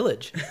just the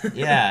village.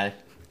 Yeah.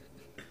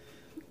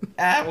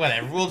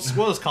 Whatever. We'll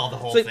just call the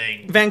whole So,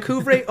 thing.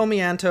 Vancouver,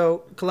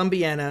 Omianto,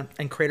 Columbiana,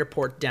 and Crater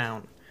Port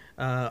Down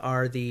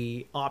are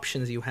the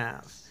options you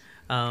have.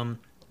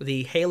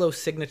 The Halo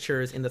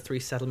signatures in the 3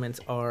 settlements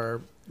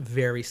are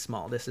very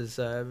small. This is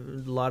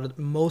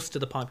most of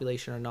the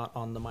population are not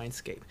on the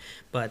Mindscape,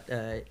 but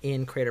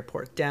in Crater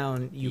Port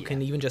Down, you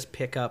can even just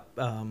pick up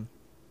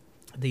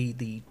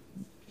the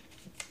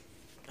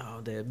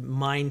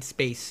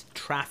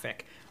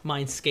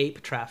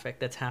Mindscape traffic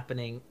that's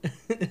happening.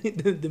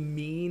 the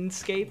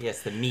meanscape.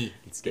 Yes, the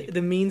me-scape. The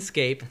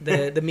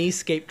meanscape, the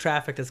me-scape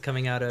traffic that's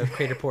coming out of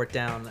Crater Port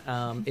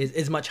Down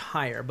is much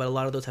higher, but a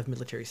lot of those have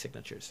military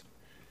signatures.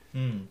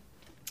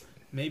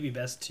 Maybe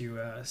best to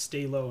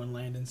stay low and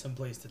land in some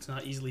place that's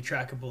not easily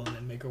trackable, and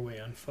then make our way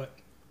on foot.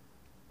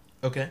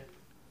 Okay.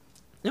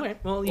 Okay,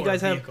 well, you Or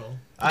guys a have vehicle.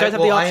 the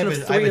option of I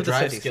have 3 a of the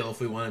drive cities. skill if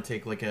we want to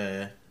take like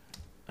a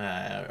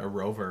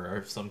rover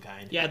of some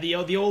kind. Yeah, the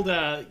old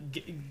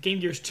Game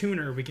Gear's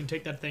tuner. We can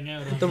take that thing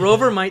out. The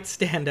rover might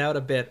stand out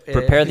a bit.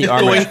 Prepare the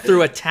armor. Going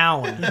through a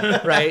town,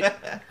 right?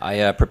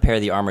 I prepare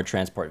the armored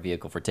transport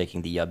vehicle for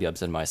taking the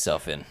yub-yubs and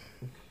myself in.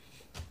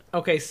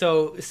 Okay,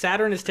 so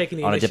Saturn is taking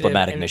the On a initiative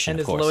diplomatic and, mission, and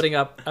of is course. loading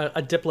up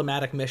a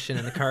diplomatic mission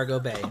in the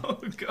cargo bay.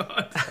 Oh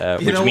God!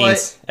 You Which know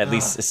means what? at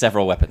least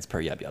several weapons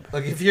per yub-yub.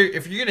 Look, if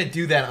you're gonna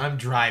do that, I'm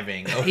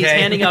driving. Okay. He's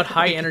handing out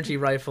high energy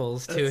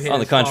rifles to his On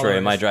the contrary,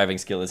 my followers. driving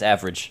skill is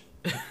average.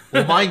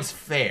 Well, mine's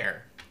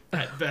fair.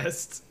 At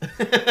best.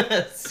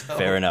 So,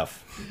 Fair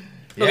enough.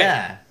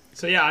 Yeah.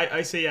 So yeah,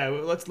 I say yeah.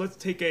 Let's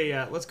take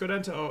a let's go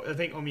down to I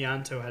think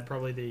Omianto had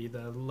probably the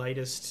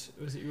lightest.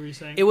 Was it? Were you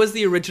saying? It was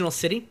the original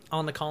city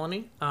on the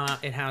colony.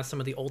 It has some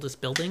of the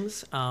oldest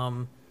buildings.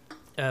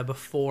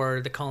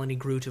 before the colony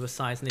grew to a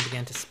size and they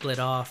began to split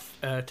off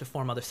to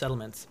form other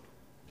settlements.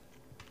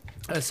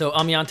 So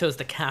Amianto is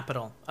the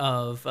capital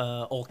of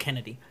Old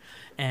Kennedy,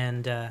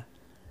 and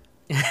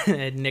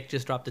Nick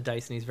just dropped a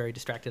dice and he's very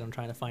distracted on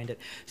trying to find it.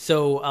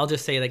 So I'll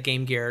just say that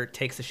Game Gear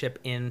takes the ship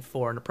in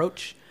for an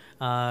approach.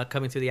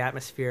 Coming through the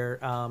atmosphere,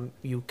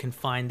 you can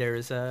find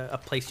there's a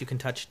place you can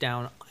touch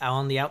down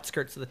on the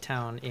outskirts of the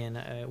town in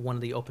one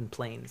of the open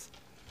plains.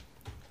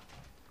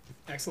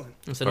 Excellent.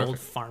 It's an old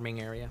farming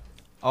area.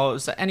 Oh,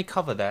 is there any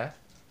cover there?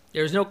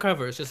 There's no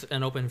cover. It's just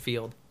an open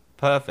field.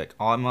 Perfect.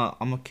 I'm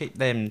gonna keep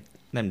them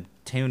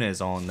tuners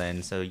on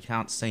then, so you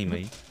can't see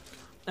me.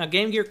 Now,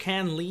 Game Gear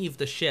can leave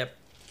the ship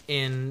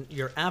in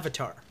your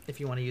avatar if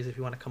you want to use it. If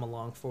you want to come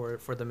along for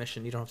the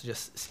mission, you don't have to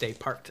just stay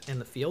parked in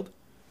the field.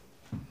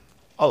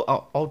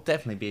 Oh, I'll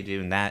definitely be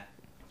doing that.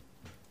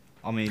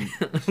 I mean,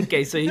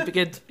 Okay, so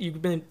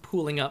you've been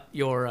pooling up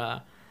your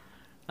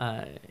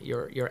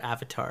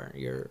avatar,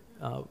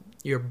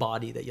 your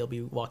body that you'll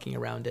be walking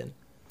around in.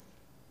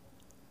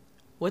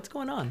 What's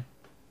going on?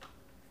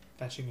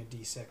 Fetching a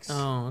D6.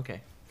 Oh,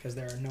 okay. Because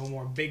there are no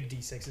more big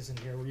D6s in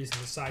here. We're using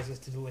the sizes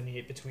to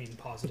delineate between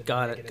positive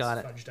Got and it, negative got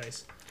it. fudge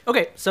dice.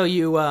 Okay, so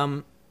you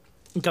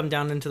come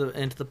down into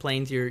the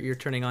plains. You're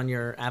turning on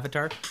your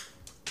avatar,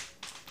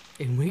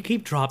 and we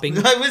keep dropping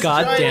I was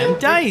goddamn trying to-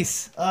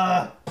 dice.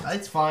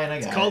 It's fine. I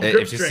got called it.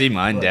 grip if you strength. see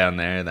mine down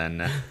there,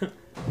 then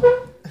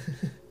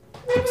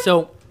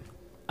So,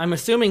 I'm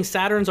assuming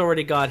Saturn's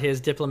already got his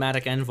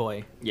diplomatic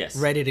envoy Yes.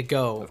 ready to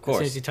go Of course. as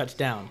soon as you touch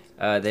down.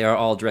 They are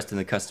all dressed in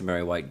the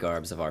customary white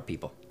garbs of our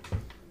people.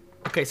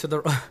 Okay, so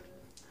they're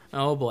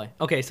oh boy.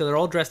 Okay, so they're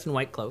all dressed in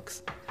white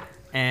cloaks,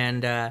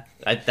 and That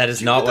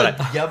is not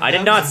what I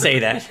did not say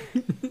that.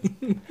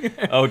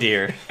 Oh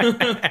dear.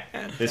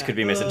 This could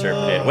be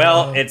misinterpreted.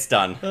 Well, it's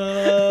done.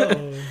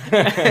 and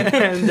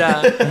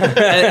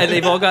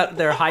they've all got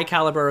their high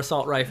caliber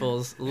assault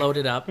rifles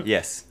loaded up.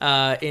 Yes.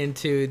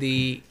 Into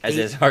the As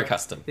is our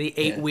custom. the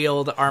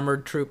 8-wheeled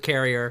armored troop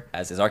carrier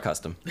As is our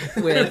custom.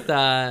 with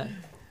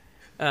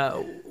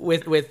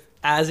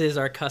as is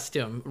our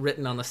custom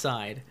written on the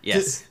side.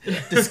 Yes.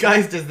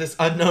 Disguised as this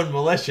unknown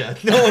militia.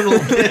 No one will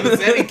give us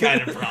any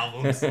kind of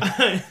problems.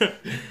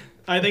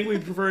 I think we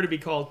prefer to be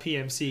called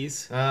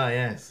PMCs. Ah,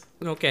 yes.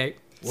 Okay.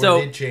 Word So,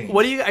 did change.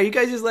 are you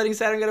guys just letting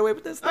Saturn get away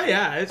with this? Oh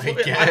yeah, it's, I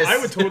guess. I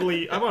would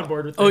totally. I'm on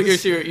board with this. Oh,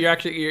 you're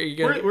actually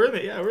you're gonna, We're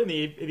in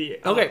the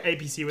Okay.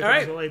 APC with All it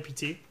right. as well,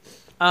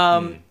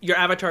 APT. your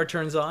avatar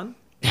turns on.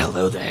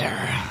 hello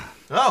there.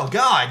 Oh,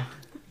 God.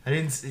 I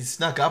didn't. He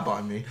snuck up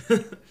on me.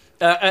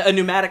 A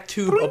pneumatic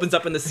tube opens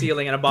up in the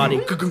ceiling and a body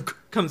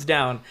comes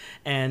down,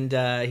 and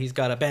he's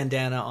got a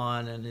bandana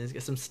on and he's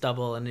got some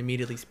stubble, and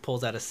immediately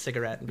pulls out a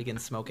cigarette and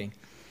begins smoking.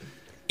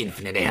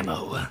 Infinite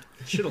ammo.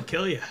 Shit'll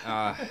kill you.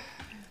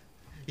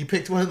 You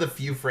picked one of the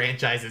few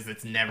franchises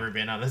that's never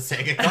been on a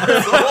Sega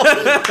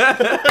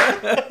console.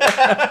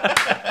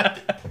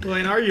 Well,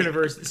 in our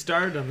universe, it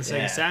started on the Sega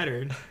Yeah.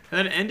 Saturn, and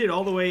then it ended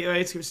all the way.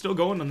 It's still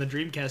going on the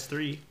Dreamcast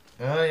 3.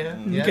 Oh, yeah.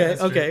 Yeah, Okay, that's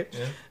true. okay.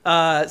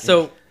 Yeah.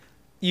 So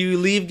you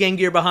leave Game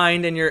Gear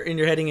behind and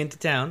you're heading into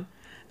town.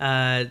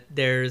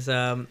 There's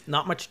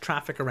not much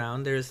traffic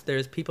around.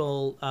 There's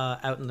people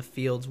out in the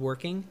fields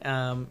working,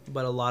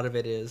 but a lot of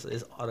it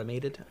is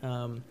automated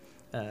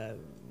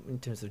in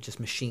terms of just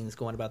machines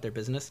going about their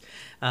business.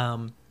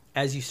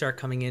 As you start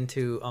coming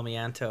into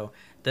Amianto,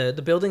 the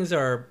buildings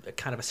are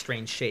kind of a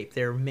strange shape.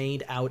 They're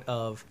made out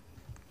of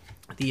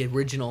the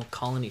original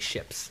colony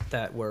ships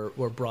that were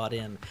brought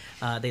in.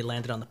 They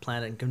landed on the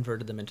planet and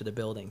converted them into the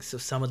buildings. So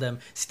some of them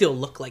still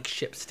look like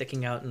ships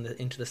sticking out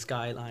into the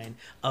skyline.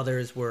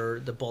 Others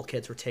the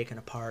bulkheads were taken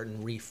apart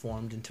and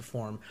reformed into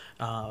form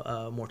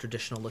more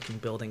traditional looking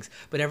buildings.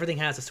 But everything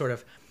has a sort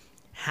of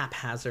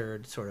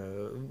haphazard, sort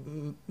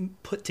of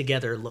put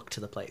together look to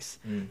the place.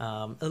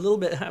 A little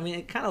bit, I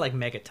mean, kind of like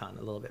Megaton,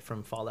 a little bit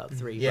from Fallout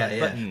 3.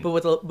 Yeah, but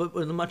with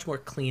a much more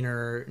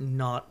cleaner,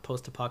 not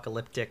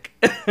post-apocalyptic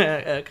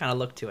kind of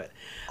look to it.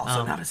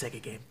 Also, not a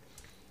Sega game.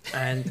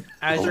 And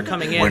as you're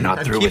coming in, We're not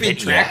I'm through with keeping it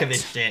track yet. of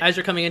this shit. as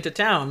you're coming into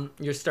town,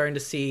 you're starting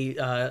to see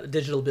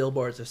digital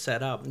billboards are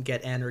set up,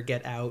 get in or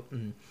get out,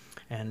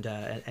 and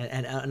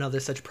another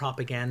such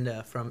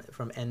propaganda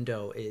from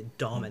Endo. It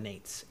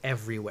dominates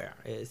everywhere.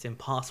 It's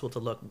impossible to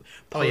look.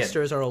 Oh, yeah.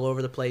 Posters are all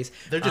over the place.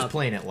 They're just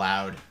playing it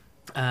loud.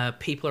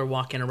 People are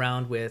walking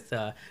around with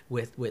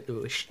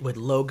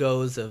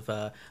logos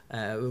of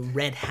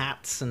red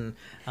hats, and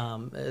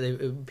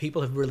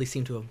people have really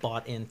seemed to have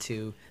bought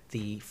into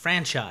the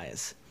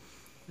franchise.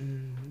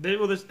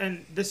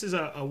 This is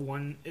a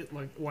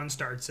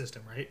one-starred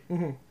system, right?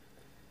 Mm-hmm.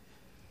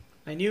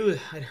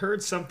 I'd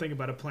heard something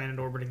about a planet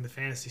orbiting the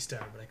Phantasy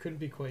Star, but I couldn't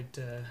be quite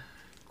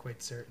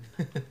certain.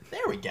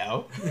 There we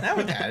go. Now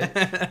we got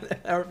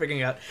it. Now we're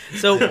figuring out.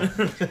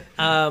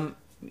 So,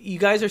 you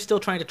guys are still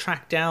trying to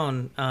track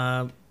down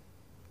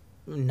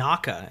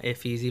Naka,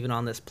 if he's even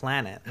on this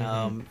planet.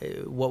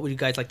 What would you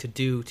guys like to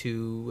do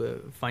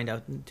to find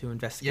out, to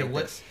investigate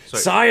this?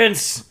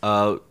 Science!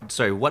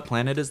 Sorry, what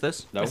planet is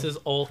this? No. This is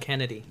Old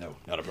Kennedy. No,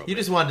 not appropriate. You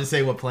just wanted to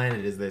say what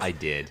planet is this? I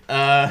did.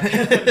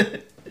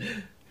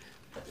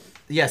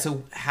 Yeah,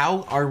 so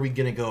how are we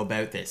going to go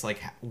about this?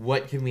 Like,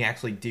 what can we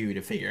actually do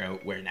to figure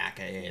out where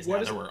Naka is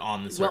now that we're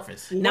on the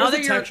surface? Now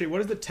that what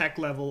does the tech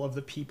level of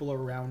the people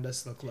around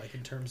us look like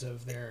in terms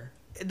of their...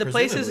 The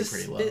place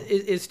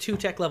is 2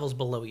 tech levels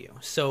below you.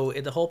 So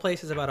the whole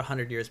place is about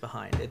 100 years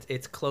behind.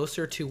 It's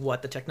closer to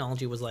what the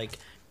technology was like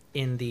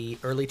in the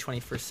early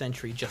 21st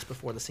century, just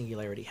before the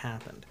singularity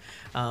happened.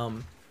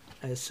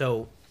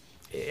 So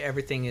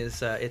everything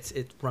is it's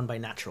run by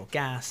natural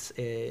gas.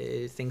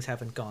 Things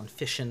haven't gone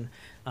fission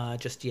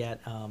just yet.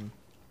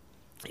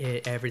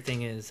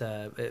 Everything is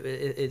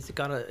it's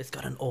got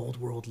an old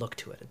world look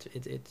to it.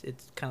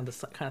 It's kind of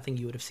the kind of thing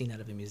you would have seen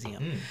out of a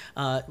museum.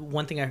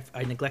 One thing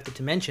I neglected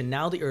to mention: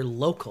 now that you're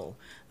local,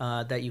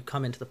 that you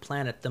come into the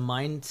planet, the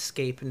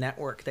Mindscape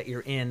network that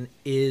you're in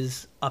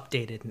is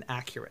updated and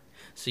accurate.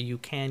 So you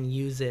can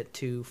use it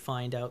to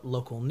find out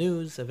local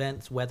news,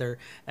 events, weather,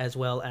 as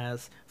well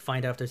as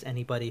find out if there's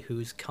anybody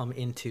who's come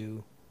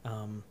into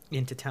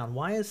town.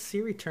 Why is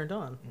Siri turned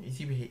on?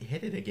 You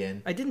hit it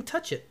again. I didn't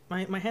touch it.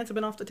 My hands have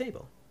been off the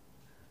table.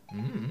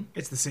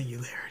 It's the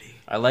singularity.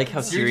 I like how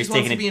Siri's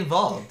wants to be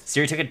involved.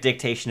 Siri took a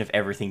dictation of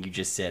everything you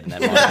just said in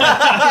that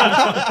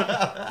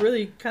moment.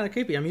 Really kind of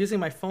creepy. I'm using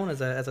my phone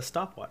as a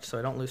stopwatch so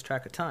I don't lose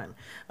track of time.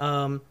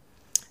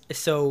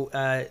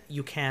 So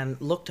you can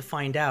look to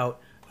find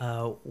out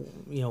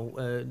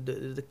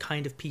the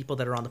kind of people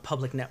that are on the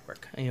public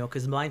network,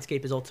 because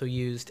Mindscape is also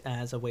used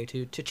as a way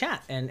to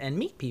chat and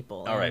meet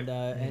people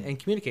and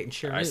communicate and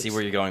share news. I see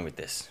where you're going with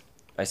this.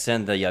 I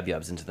send the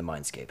yub-yubs into the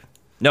Mindscape.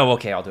 No,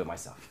 okay, I'll do it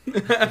myself. You're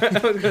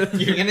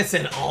going to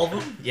send all of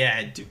them?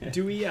 Yeah.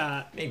 Do we...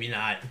 Maybe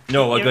not.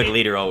 No, a good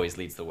leader always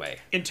leads the way.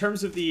 In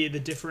terms of the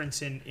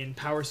difference in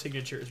power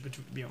signatures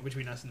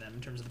between us and them, in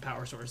terms of the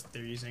power source that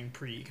they're using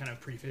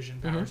pre-fission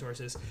power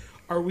sources,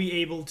 are we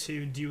able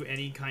to do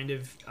any kind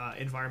of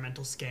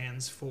environmental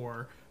scans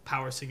for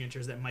power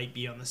signatures that might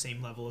be on the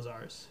same level as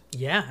ours?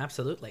 Yeah,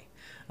 absolutely.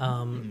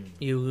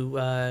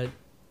 Your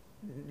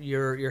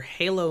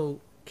Halo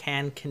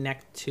can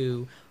connect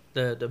to...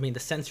 The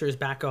sensors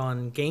back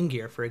on Game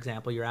Gear, for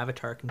example, your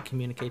avatar can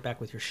communicate back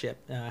with your ship.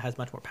 Has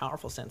much more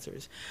powerful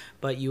sensors.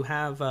 But you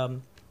have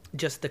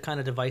just the kind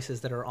of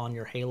devices that are on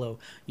your Halo.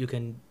 You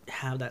can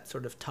have that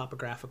sort of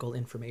topographical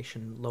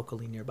information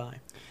locally nearby.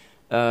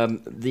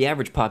 The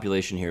average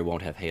population here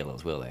won't have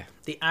Halos, will they?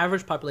 The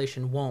average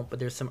population won't, but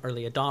there's some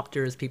early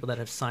adopters, people that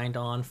have signed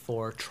on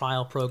for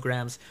trial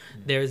programs.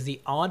 There's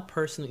the odd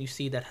person that you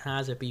see that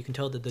has it, but you can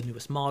tell they're the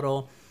newest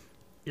model.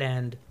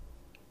 And...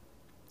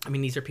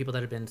 these are people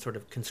that have been sort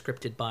of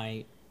conscripted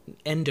by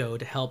Endo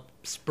to help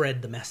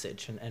spread the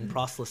message and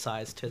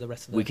proselytize to the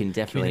rest of the We can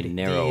definitely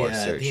narrow our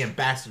search. The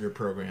ambassador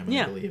program,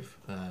 I believe,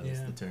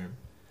 is the term.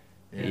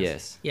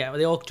 Yes. Yeah,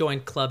 they all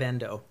join Club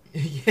Endo.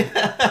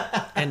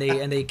 and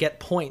they get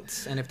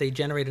points, and if they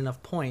generate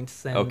enough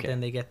points, then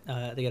they get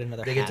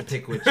another. They hat. get to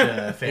pick which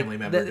family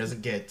member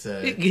doesn't get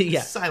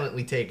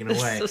silently taken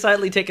away. So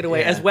silently taken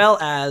away, as well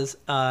as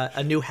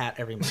a new hat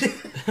every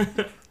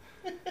month.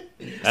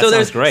 That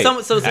sounds great.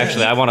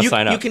 Actually, I want to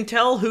sign up. You can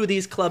tell who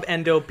these Club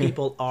Endo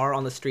people are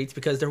on the streets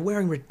because they're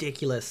wearing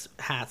ridiculous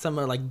hats. Some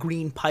are like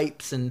green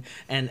pipes and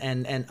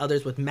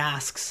others with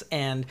masks,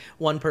 and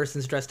one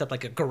person's dressed up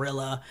like a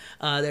gorilla.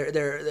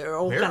 They're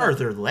all Where are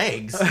their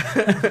legs?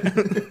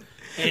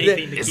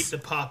 Anything to keep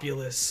the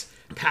populace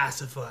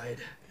pacified.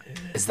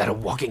 Is that a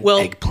walking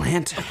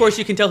eggplant? Of course,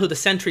 you can tell who the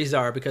sentries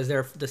are because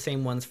they're the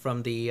same ones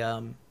from the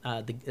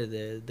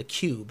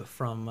cube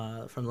from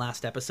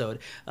last episode.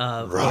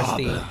 Of course,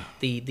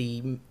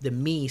 the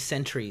me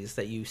sentries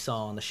that you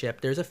saw on the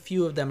ship. There's a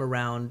few of them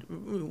around,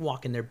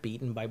 walking their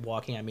beat, and by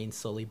walking I mean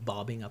slowly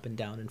bobbing up and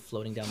down and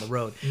floating down the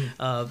road.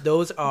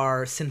 Those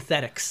are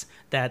synthetics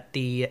that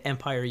the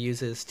Empire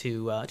uses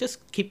to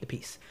just keep the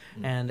peace.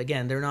 And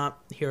again, they're not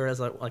here as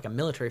like a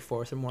military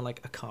force; they're more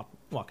like a cop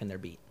walking their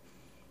beat.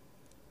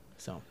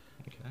 So,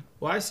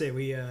 well, I say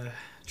we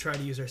try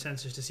to use our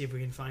sensors to see if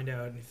we can find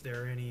out if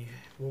there are any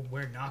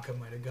where Naka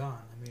might have gone.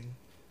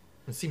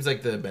 It seems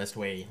like the best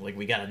way. Like,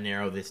 we got to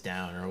narrow this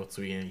down, or else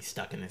we're gonna be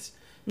stuck in this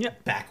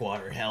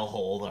backwater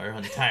hellhole our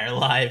entire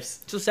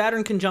lives. So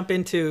Saturn can jump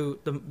into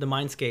the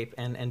Mindscape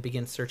and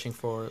begin searching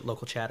for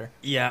local chatter.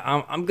 Yeah,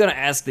 I'm gonna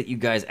ask that you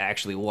guys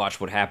actually watch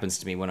what happens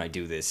to me when I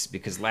do this,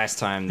 because last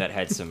time that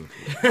had some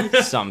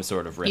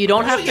sort of You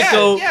don't have to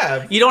go.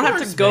 You don't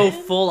have to go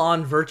full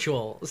on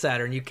virtual,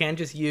 Saturn. You can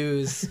just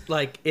use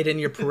like it in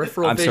your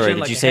peripheral I'm vision. sorry. Did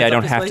like you say I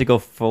don't have to go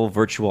full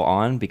virtual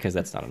on? Because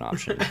that's not an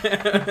option.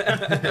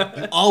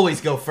 You always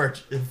go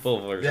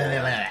full virtual.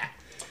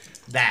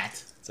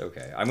 That. It's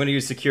okay. I'm going to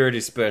use security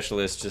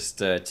specialist just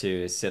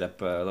to set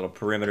up a little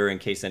perimeter in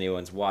case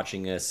anyone's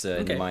watching us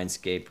in the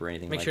Mindscape or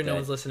anything like that. Make sure no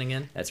one's listening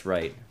in. That's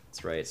right.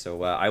 That's right.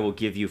 So I will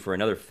give you for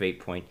another fate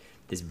point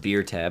this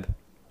beer tab.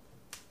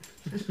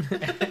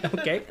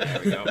 Okay.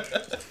 There we go.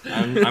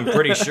 I'm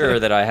pretty sure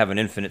that I have an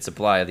infinite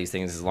supply of these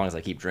things as long as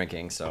I keep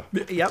drinking. So.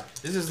 Yep.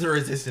 This is the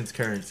resistance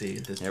currency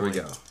at this there point.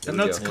 We go. And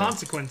that's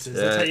consequences.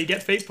 That's how you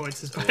get fate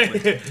points. Is by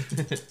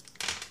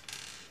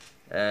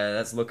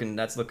That's looking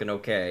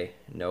okay.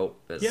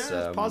 Nope. That's,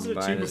 Yeah, it's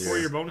positive 2 before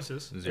your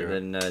bonuses.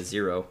 And then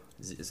 0.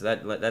 So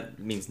that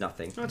means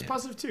nothing. No, it's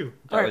positive 2.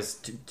 That was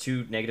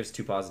two negatives,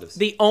 2 positives.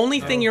 The only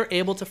thing you're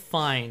able to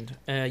find,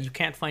 you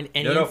can't find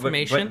any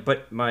information.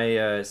 But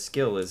my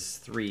skill is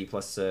 3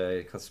 plus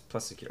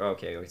security. Oh,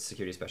 okay,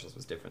 security specialist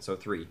was different. So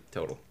 3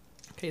 total.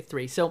 Okay,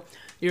 3. So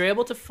you're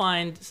able to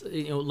find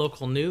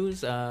local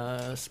news,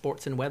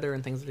 sports and weather,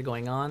 and things that are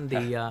going on.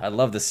 I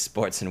love the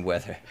sports and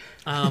weather.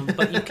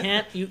 But you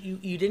can't.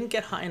 You didn't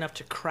get high enough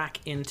to crack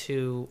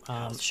into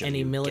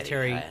any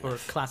military or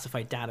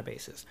classified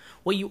databases.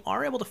 What you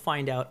are able to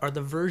find out are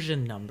the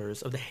version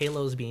numbers of the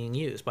Halos being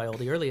used by all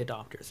the early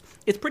adopters.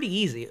 It's pretty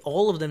easy.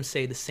 All of them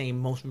say the same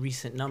most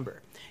recent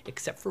number,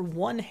 except for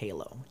one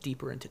Halo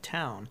deeper into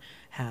town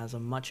has a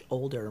much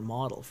older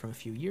model from a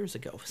few years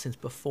ago, since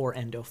before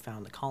Endo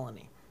found the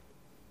colony.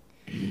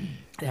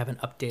 They haven't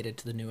updated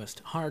to the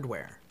newest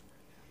hardware.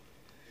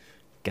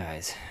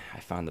 Guys, I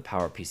found the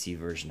PowerPC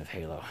version of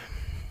Halo.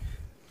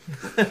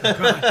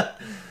 God.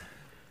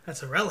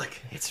 That's a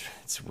relic. It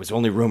was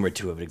only rumored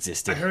to have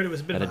existed. I heard it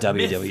was a bit at of a a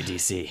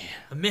WWDC. Myth.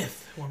 A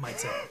myth, one might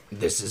say.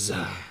 This is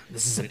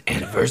an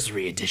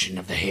anniversary edition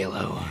of the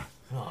Halo.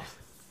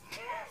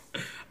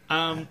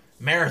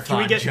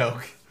 Marathon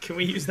joke. Can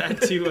we use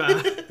that to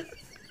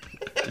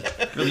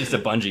release a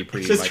Bungie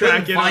preview? just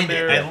track it on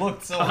there? I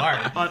looked so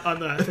hard on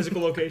the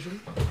physical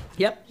location.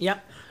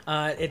 Yep.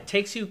 It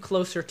takes you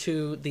closer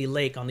to the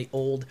lake on the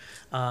old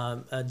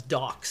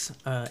docks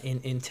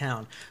in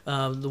town.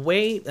 The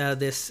way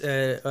this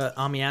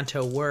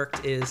Amianto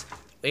worked is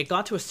it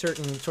got to a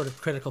certain sort of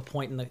critical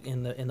point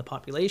in the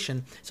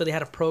population, so they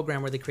had a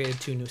program where they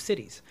created 2 new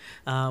cities.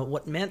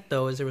 What meant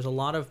though is there was a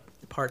lot of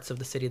parts of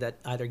the city that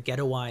either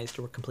ghettoized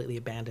or were completely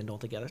abandoned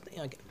altogether.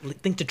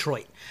 Think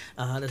Detroit.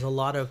 There's a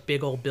lot of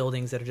big old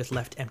buildings that are just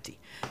left empty,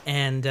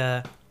 and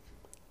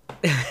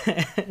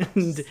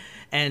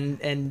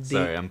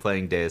Sorry, I'm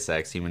playing Deus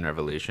Ex Human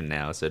Revolution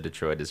now, so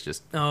Detroit is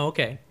just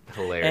okay.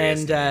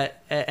 Hilarious.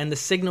 And the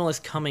signal is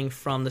coming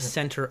from the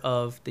center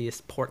of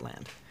this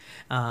Portland.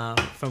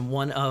 From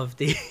one of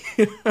the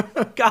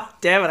God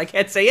damn it, I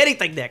can't say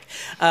anything, Nick.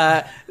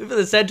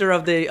 The center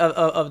of the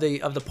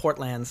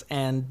Portlands,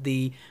 and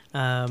the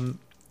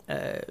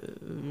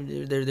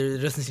there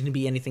doesn't seem to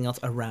be anything else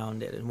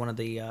around it in one of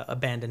the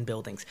abandoned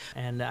buildings.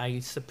 And I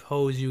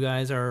suppose you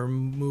guys are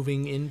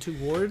moving in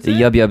towards the it?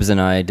 Yub-Yubs and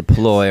I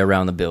deploy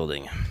around the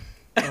building.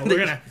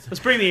 Let's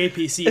bring the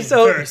APC in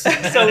first.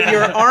 first. So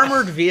your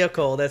armored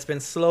vehicle that's been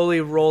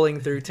slowly rolling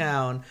through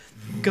town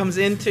comes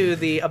into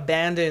the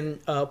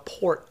abandoned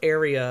port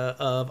area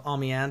of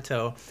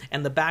Amianto,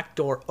 and the back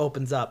door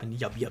opens up, and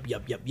yup.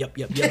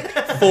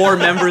 4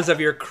 members of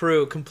your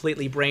crew,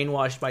 completely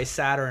brainwashed by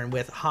Saturn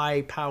with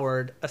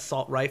high-powered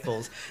assault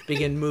rifles,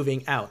 begin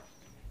moving out.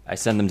 I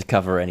send them to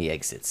cover any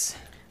exits.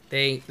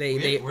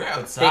 We're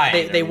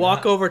outside. They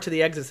walk over to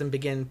the exits and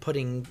begin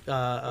putting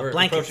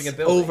blankets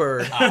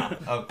over some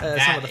of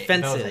the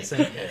fences,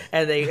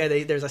 and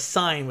there's a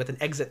sign with an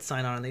exit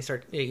sign on, and they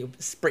start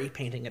spray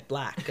painting it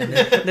black, and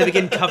they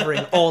begin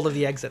covering all of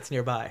the exits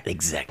nearby.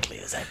 Exactly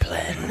as I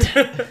planned.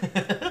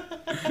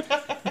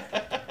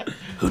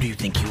 Who do you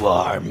think you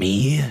are,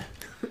 me?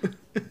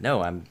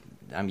 No,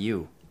 I'm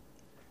you.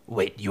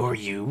 Wait, you're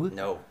you?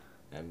 No,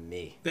 I'm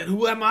me. Then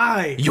who am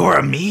I? You're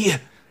a me?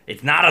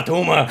 It's not a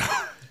tumor.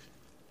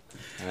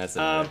 That's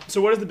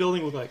so what does the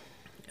building look like?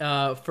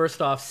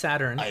 First off,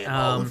 Saturn. I am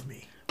all of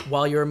me.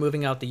 While you were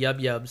moving out the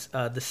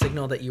Yub-Yubs, the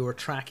signal that you were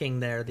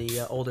tracking there,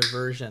 the older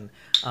version,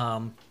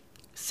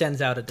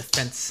 sends out a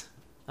defense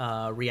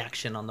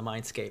reaction on the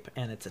Mindscape,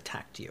 and it's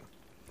attacked you.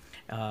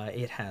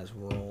 It has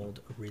rolled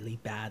really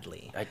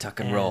badly. I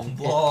tuck and roll.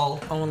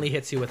 It only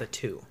hits you with a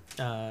 2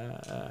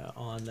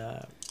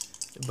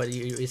 but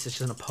it's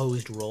just an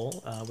opposed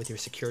roll with your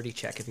security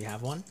check if you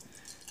have one.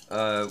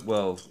 I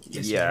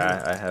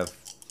have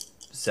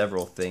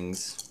several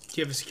things. Do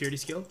you have a security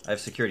skill? I have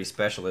security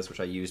specialist, which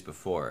I used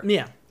before.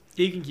 Yeah.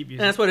 You can keep using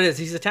and that's what it is.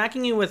 He's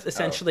attacking you with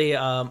essentially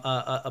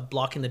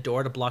blocking the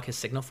door to block his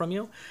signal from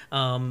you.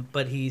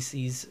 But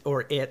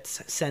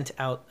it's sent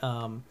out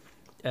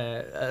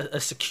a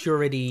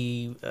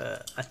security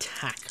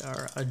attack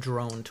or a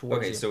drone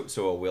towards you. Okay,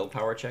 so a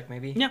willpower check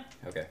maybe? Yeah.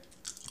 Okay.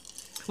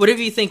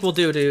 Whatever you think will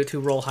do to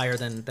roll higher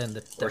than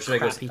the or should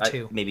crappy I go,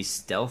 2. Maybe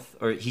stealth?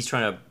 Or he's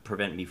trying to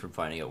prevent me from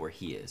finding out where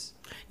he is.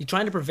 He's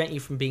trying to prevent you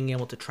from being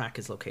able to track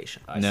his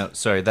location. No,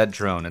 sorry, that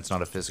drone, it's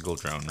not a physical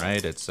drone,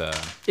 right? It's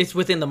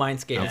within the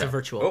Mindscape. Okay. It's a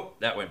virtual. Oh,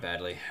 that went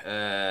badly.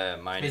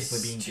 Minus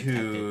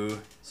 2,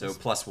 so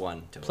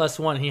 +1.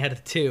 +1, he had a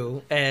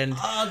 2. And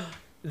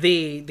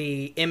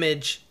the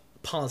image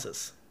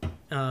pauses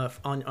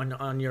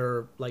on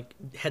your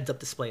heads-up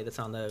display that's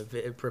on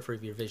the periphery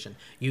of your vision.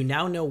 You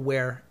now know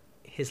where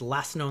his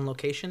last known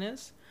location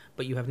is,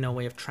 but you have no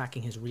way of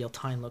tracking his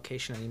real-time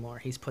location anymore.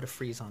 He's put a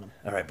freeze on him.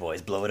 All right,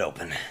 boys, blow it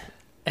open.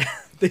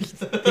 the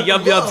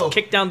Yub-Yubs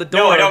kick down the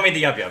door. No, I don't mean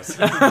the Yub-Yubs.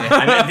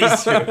 I meant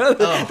these 2.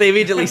 Oh. They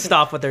immediately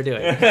stop what they're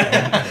doing.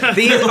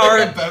 These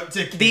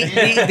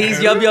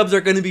Yub-Yubs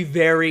are going to be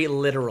very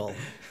literal.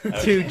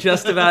 to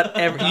just about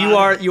every. You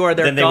are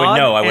their Then they god would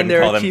know. I and wouldn't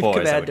their call them chief boys.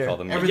 commander. I would call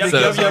them Everything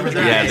mages. goes over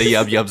there. Yeah, the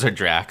Yub Yubs are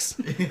Drax.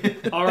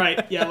 All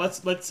right, yeah,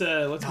 let's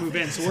move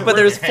in. So But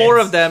there's 4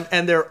 of them,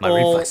 and they're My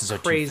all reflexes are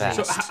too crazy.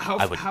 fast. So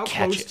I would how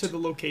catch close it. to the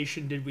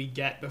location did we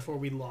get before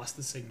we lost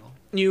the signal?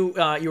 You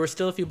were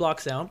still a few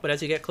blocks out, but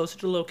as you get closer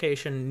to the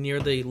location near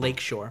the lake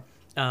shore,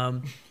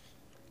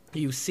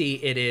 you see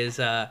it is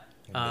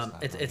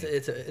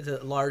it's a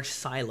large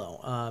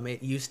silo.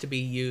 It used to be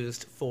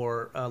used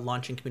for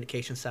launching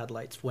communication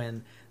satellites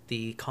when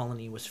the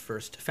colony was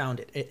first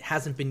founded. It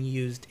hasn't been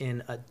used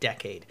in a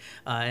decade,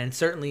 and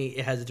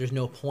certainly there's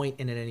no point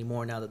in it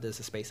anymore now that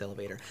there's a space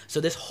elevator. So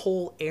this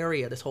whole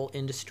area, this whole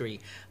industry,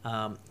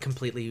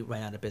 completely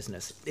ran out of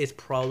business. It's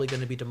probably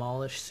going to be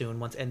demolished soon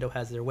once Endo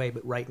has their way,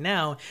 but right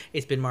now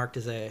it's been marked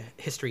as a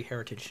history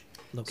heritage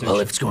location. Well,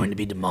 if it's going to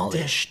be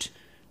demolished,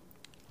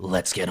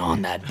 let's get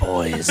on that,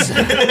 boys.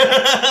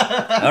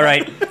 All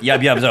right,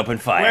 Yub Yubs, open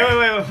fire.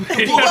 Wait.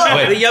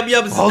 The Yub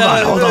Yubs Hold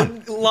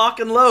on. lock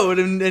and load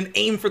and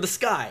aim for the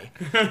sky.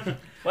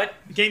 What?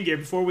 Game Gear,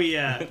 before we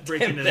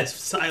break into this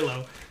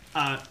silo,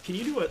 can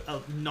you do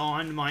a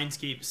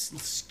non-Mindscape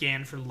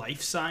scan for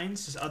life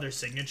signs, just other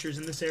signatures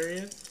in this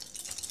area?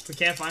 If we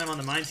can't find them on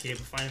the Mindscape,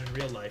 we'll find them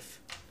in real life.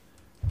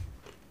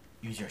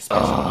 Use your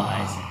special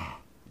eyes.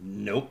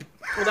 Nope.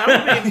 Well, that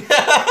would be.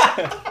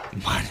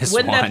 -1.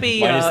 Wouldn't that be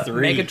 -3.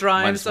 Mega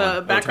Drive's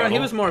 -1. background? He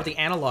total? was more of the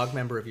analog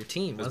member of your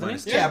team,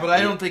 wasn't he? Yeah, but I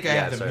don't think I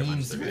have the sorry,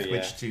 means with -3,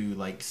 which to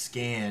like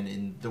scan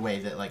in the way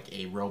that like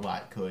a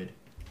robot could.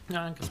 No,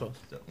 I suppose.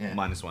 So, yeah.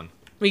 -1. Well,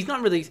 he's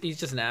not really. He's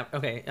just an app.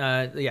 Okay.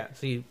 Yeah.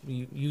 So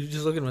you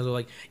just look at him and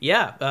like,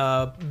 yeah.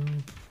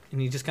 And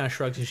he just kind of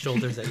shrugs his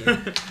shoulders at you.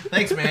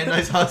 Thanks, man.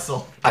 Nice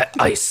hustle.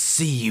 I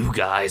see you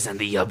guys and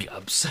the Yub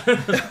Yubs.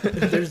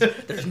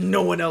 there's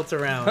no one else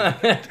around.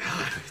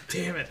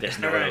 Damn it! There's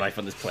no All other right. life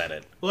on this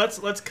planet. Well,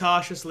 let's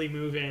cautiously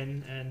move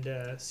in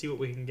and see what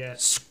we can get.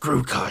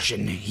 Screw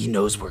caution. He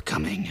knows we're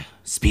coming.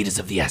 Speed is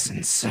of the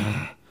essence.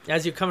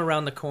 As you come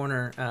around the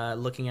corner,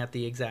 looking at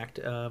the exact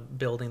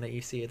building that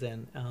you see it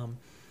in,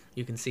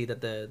 you can see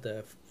that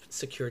the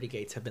security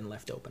gates have been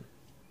left open.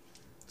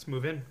 Let's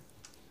move in.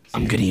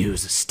 I'm gonna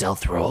use a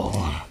stealth roll.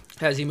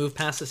 As you move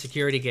past the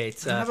security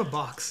gates, I have a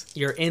box.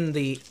 you're in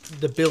the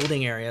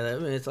building area.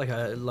 It's like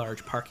a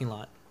large parking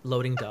lot,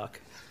 loading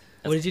dock.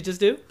 What did you just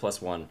do?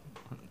 +1.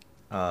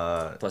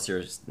 Plus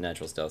your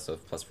natural stealth, so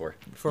 +4.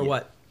 For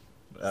what?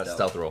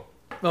 Stealth roll.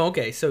 Oh,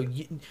 okay. So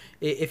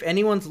if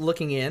anyone's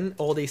looking in,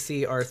 all they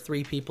see are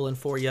 3 people and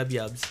 4 Yub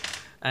Yubs,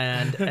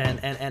 and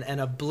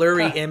a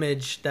blurry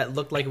image that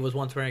looked like it was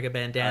once wearing a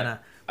bandana.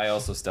 I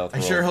also stealth I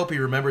roll. sure hope he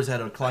remembers how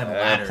to climb a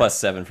ladder.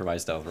 +7 for my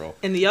stealth roll.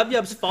 And the Yub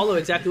Yubs follow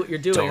exactly what you're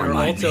doing. Don't Are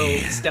remind also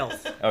me.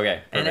 stealth.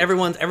 Okay. And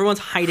perfect. everyone's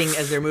hiding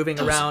as they're moving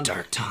around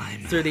Dark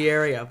time. through the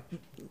area.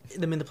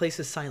 I mean, the place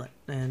is silent,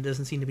 and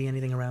doesn't seem to be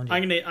anything around you.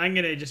 I'm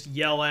gonna just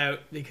yell out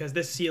because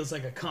this feels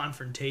like a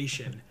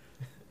confrontation.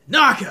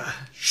 Naka,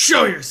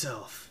 show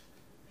yourself.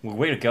 Well,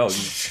 way to go. You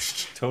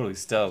totally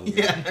stealth.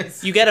 Yeah,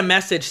 nice. You get a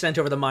message sent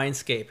over the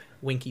Mindscape.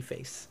 Winky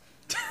face.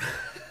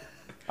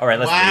 All right,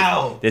 let's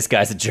Wow. leave. This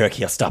guy's a jerk.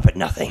 He'll stop at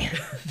nothing.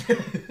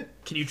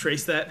 Can you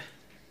trace that?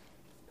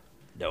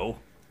 No.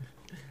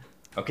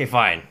 Okay,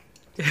 fine.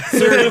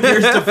 Sir, it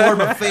appears to form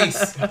a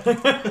face.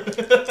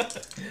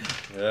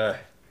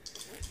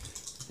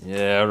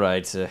 Yeah, all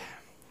right.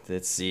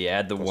 Let's see.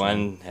 Add the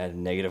 +1. Add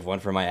 -1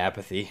 for my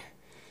apathy.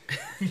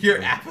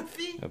 Your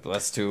apathy? A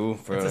 +2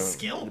 for That's a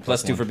skill.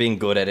 +2 for being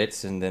good at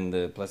it, and then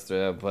the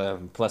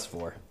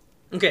 +4.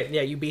 Okay,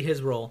 yeah, you beat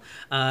his roll.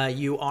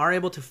 You are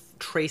able to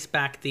trace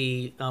back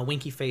the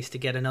Winky face to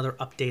get another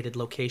updated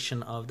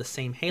location of the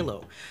same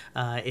Halo.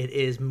 It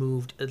is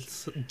moved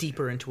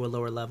deeper into a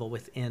lower level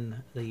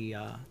within the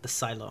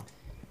silo.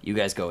 You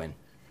guys go in.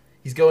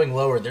 He's going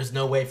lower. There's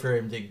no way for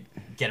him to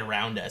get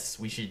around us.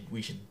 We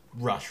should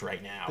rush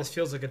right now. This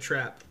feels like a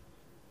trap.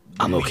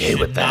 I'm okay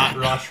with that.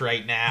 Not rush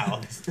right now.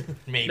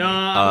 Maybe. No,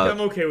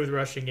 I'm okay with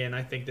rushing in.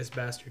 I think this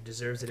bastard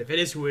deserves it. If it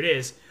is who it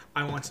is,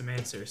 I want some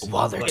answers.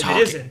 While they're If talking.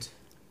 it isn't,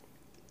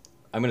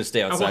 I'm gonna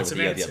stay outside want with some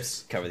the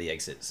answers. Yub-Yubs. Cover the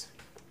exits.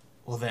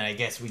 Well, then I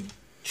guess we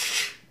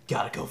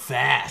gotta go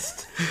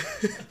fast.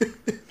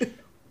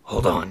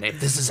 Hold on. If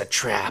this is a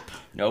trap,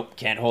 Nope,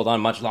 can't hold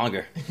on much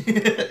longer.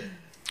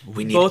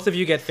 we need. Both of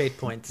you get fate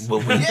points. Will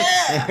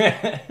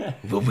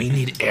we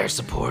need air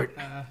support?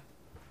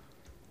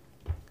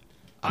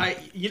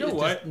 you know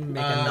what?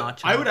 Make a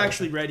notch. I would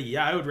actually ready.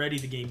 Yeah, I would ready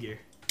the Game Gear.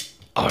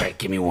 All right,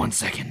 give me 1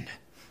 second.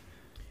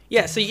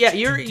 Yeah, so yeah,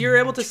 you're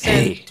able to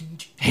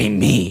send. Hey,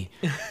 me.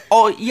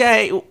 Oh,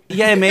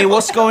 yeah, mate,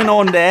 what's going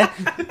on there?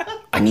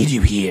 I need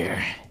you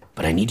here,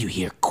 but I need you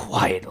here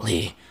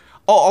quietly.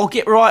 Oh, I'll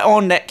get right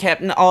on that,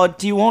 Captain.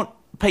 Do you want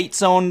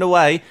pizza on the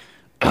way?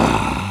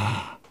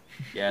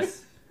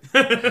 Yes.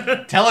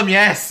 Tell him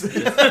yes.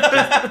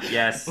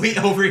 Yes. We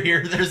over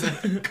here. There's a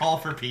call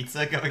for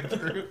pizza going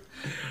through.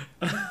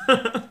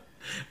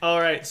 All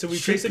right, so we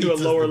Shit trace it to a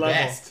pizza's lower the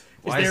level. best.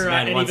 Is there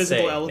any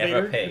visible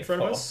elevator in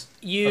front of us?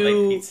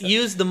 You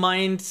use the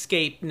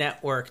Mindscape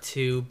network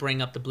to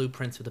bring up the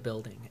blueprints of the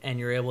building, and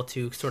you're able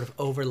to sort of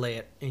overlay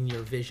it in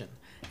your vision.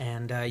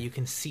 And you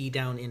can see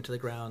down into the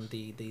ground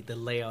the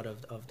layout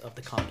of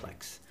the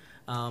complex.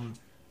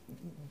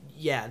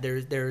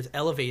 There's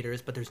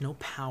elevators, but there's no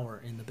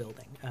power in the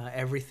building.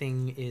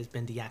 Everything has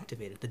been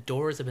deactivated. The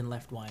doors have been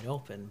left wide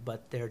open,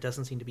 but there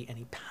doesn't seem to be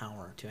any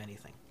power to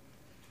anything.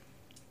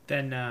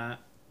 Then I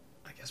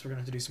guess we're going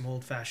to have to do some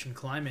old-fashioned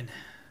climbing.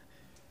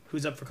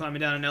 Who's up for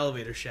climbing down an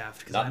elevator shaft?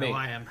 Because I know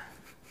I am.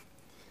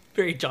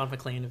 Very John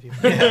McClane of you.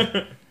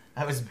 Yeah.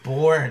 I was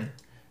born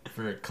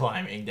for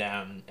climbing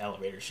down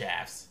elevator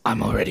shafts.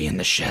 I'm already in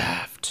the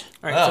shaft.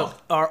 All right, so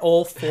are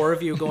all 4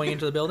 of you going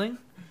into the building?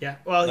 Yeah,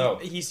 well,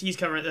 he's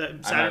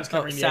covering. Saturn's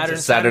covering the exit.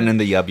 Saturn and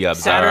the Yub Yubs.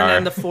 Saturn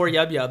and the 4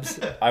 Yub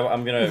Yubs.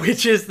 I'm gonna.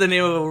 Which is the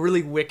name of a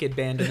really wicked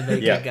band in the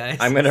making, guys.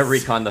 I'm gonna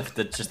recon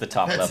just the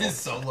top level. That's his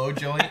solo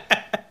joint.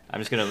 I'm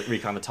just gonna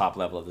recon the top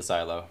level of the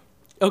silo.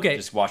 Okay.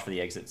 Just watch for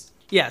the exits.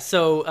 Yeah.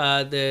 So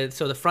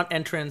the front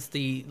entrance,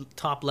 the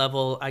top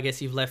level. I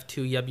guess you've left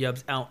 2 Yub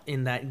Yubs out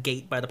in that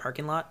gate by the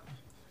parking lot.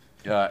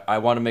 I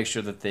want to make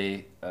sure that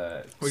they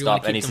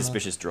stop any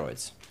suspicious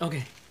droids.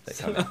 Okay.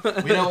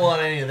 We don't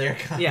want any of their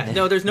kind. Yeah,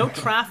 no, there's no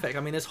traffic. I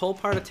mean, this whole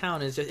part of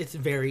town is just,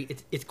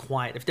 it's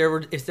quiet. If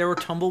there were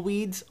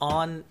tumbleweeds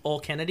on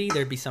Old Kennedy,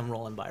 there'd be some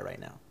rolling by right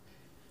now.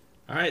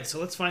 All right, so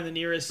let's find the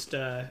nearest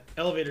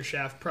elevator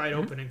shaft, pry it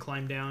open, and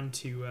climb down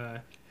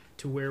to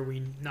where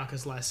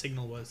Naka's last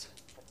signal was.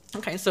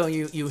 Okay, so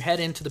you head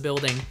into the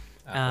building.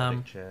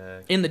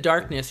 In the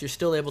darkness, you're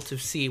still able to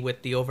see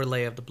with the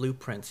overlay of the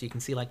blueprints. You can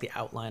see like the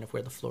outline of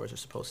where the floors are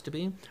supposed to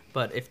be.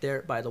 But if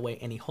there, by the way,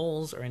 any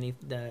holes or any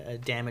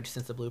damage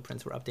since the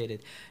blueprints were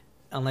updated,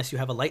 unless you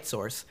have a light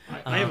source,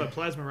 I have a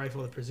plasma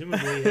rifle that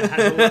presumably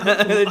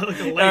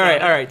has a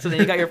light. All right. So then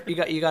you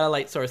got a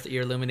light source that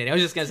you're illuminating. I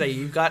was just gonna say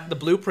you've got the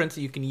blueprints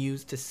that you can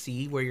use to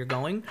see where you're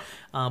going,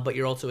 but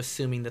you're also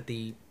assuming that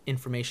the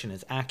information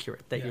is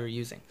accurate that you're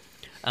using.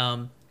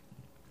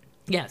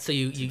 Yeah, so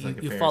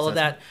you follow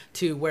that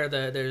to where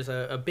there's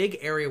a big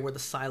area where the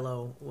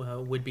silo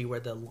would be,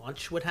 where the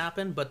launch would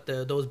happen, but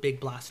those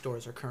big blast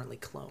doors are currently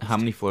closed. How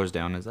many floors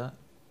down is that?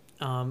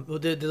 Well,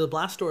 the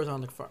blast doors are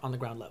on the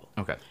ground level.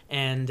 Okay.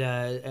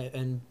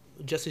 And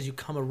just as you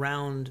come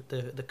around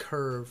the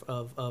curve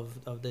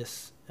of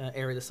this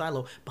area of the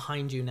silo,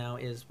 behind you now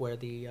is where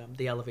the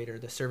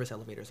service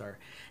elevators are,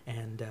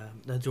 and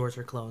the doors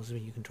are closed, and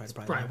you can try to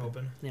pry them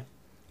open. Yeah.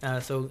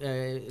 So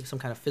some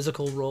kind of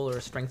physical roll or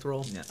a strength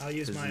roll. Yeah. I'll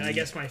use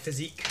my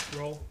physique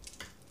roll.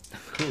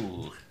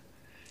 Cool.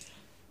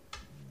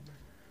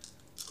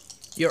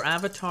 Your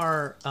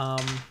avatar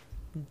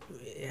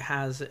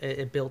has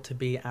it built to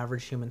be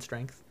average human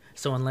strength.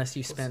 So unless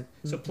you spent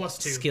 +2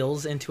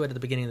 skills into it at the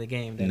beginning of the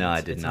game, then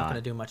it's not going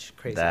to do much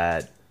crazy.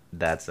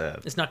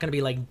 It's not going to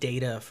be like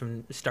Data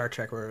from Star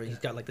Trek where he's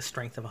got like the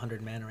strength of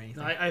 100 men or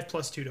anything. No, I have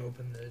 +2 to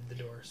open the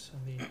doors.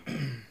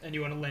 And you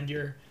want to lend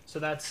your... So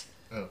that's...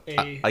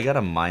 I got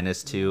a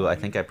 -2. I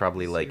think I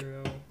probably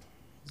 0,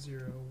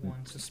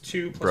 1. So it's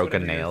 2 plus broke a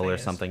nail or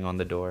something on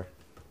the door.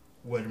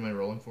 What am I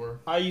rolling for?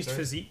 I used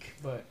physique,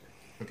 but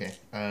okay.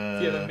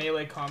 Do you have a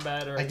melee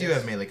combat? Or I do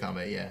have melee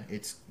combat. Yeah,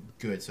 it's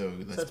good. So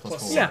that's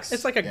 +4. Yeah,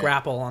 it's like a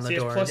grapple on the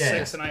door.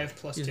 +6 and I have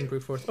 +2. Using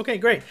brute force. Okay,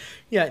 great.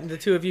 Yeah, the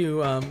two of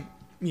you,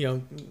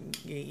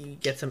 you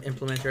get some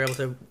implement. You're able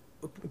to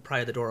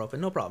pry the door open,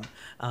 no problem.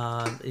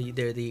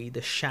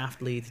 The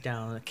shaft leads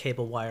down, a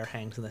cable wire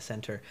hangs in the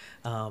center.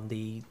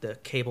 The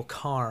cable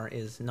car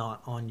is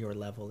not on your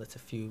level. It's a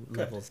few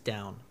levels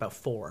down, about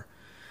 4.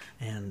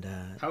 And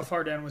how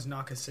far down was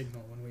Naka's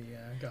signal when we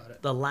got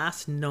it? The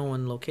last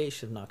known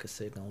location of Naka's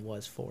signal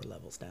was 4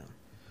 levels down.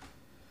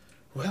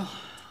 Well,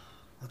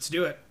 let's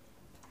do it.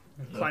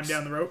 Climb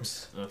down the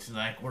ropes. Looks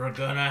like we're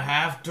gonna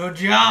have to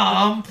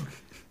jump.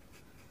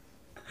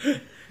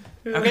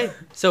 Okay,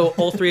 so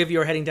all 3 of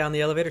you are heading down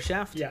the elevator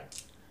shaft? Yeah.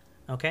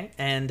 Okay,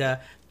 and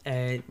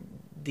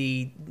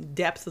the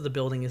depth of the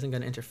building isn't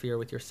going to interfere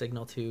with your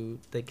signal to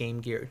the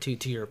game gear,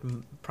 to your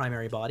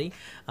primary body.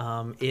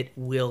 It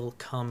will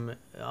come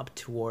up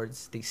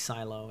towards the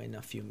silo in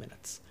a few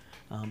minutes,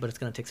 but it's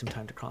going to take some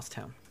time to cross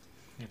town.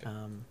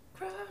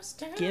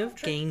 Give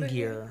Game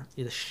Gear,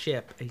 the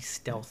ship, a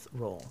stealth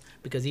roll,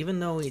 because even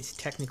though it's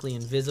technically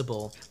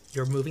invisible,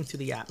 you're moving through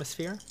the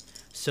atmosphere.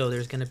 So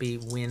there's going to be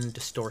wind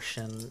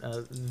distortion,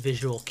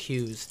 visual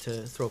cues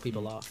to throw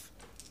people off.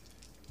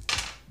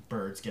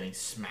 Birds getting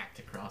smacked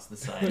across the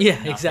side.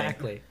 Yeah,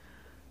 exactly.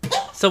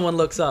 Someone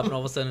looks up and all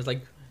of a sudden it's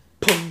like,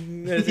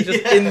 boom, it's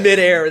just in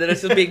midair, and then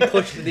it's just being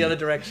pushed in the other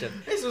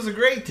direction. This was a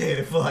great day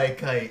to fly a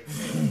kite.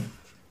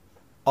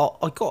 Oh,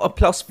 I got a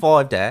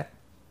 +5 there.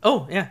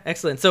 Oh, yeah,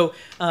 excellent. So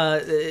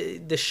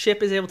the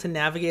ship is able to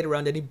navigate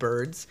around any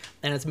birds,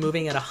 and it's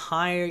moving at a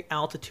high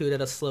altitude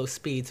at a slow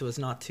speed so as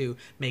not to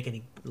make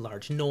any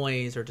large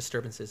noise or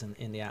disturbances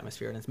in the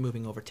atmosphere, and it's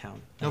moving over town.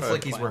 No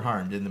flickies were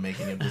harmed in the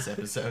making of this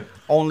episode.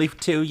 Only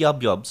 2 Yub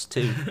Yubs,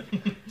 too.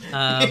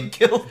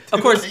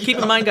 Of course, keep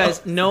in mind,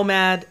 guys,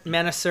 Nomad,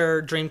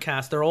 Menacer,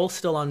 Dreamcast, they're all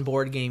still on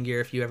board Game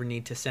Gear if you ever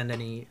need to send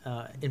any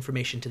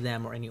information to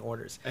them or any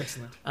orders.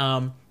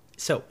 Excellent.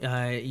 So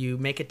you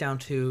make it down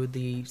to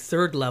the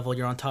 3rd level.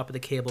 You're on top of the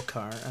cable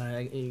car.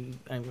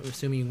 I'm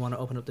assuming you want to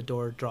open up the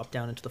door, drop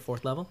down into the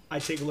 4th level. I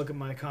take a look at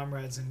my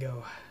comrades and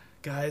go,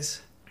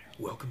 guys,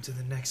 welcome to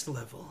the next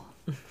level.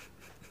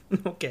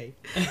 Okay.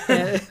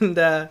 And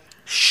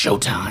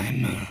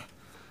showtime.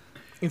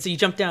 And so you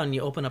jump down and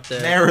you open up the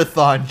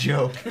marathon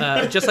joke.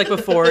 Just like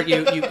before,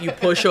 you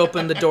push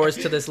open the doors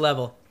to this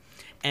level,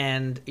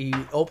 and it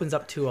opens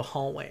up to a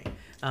hallway.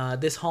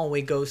 This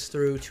hallway goes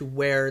through to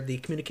where the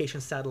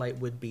communication satellite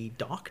would be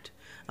docked,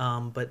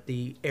 but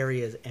the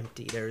area is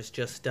empty. There's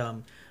just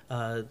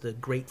the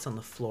grates on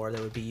the floor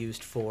that would be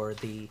used for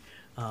the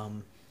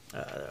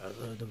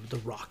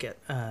rocket,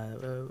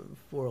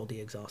 where all the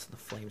exhaust and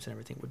the flames and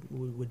everything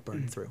would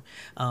burn through.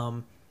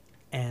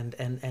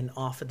 And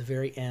off at the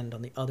very end,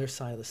 on the other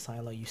side of the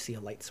silo, you see a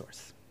light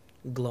source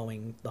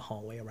glowing the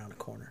hallway around a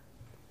corner.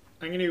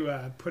 I'm going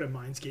to put a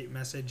Mindscape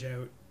message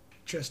out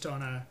just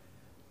on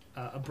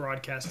a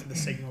broadcast of the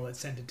signal that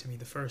sent it to me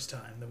the first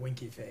time, the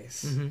winky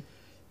face.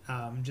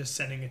 Mm-hmm. Just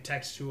sending a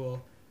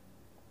textual,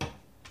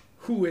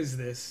 who is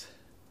this?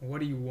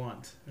 What do you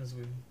want? As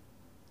we,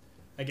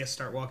 I guess,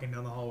 start walking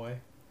down the hallway.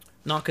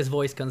 Naka's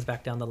voice comes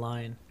back down the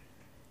line.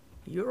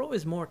 You're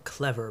always more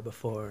clever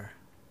before...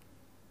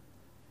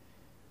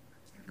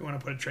 You want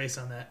to put a trace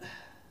on that?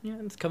 Yeah,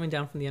 it's coming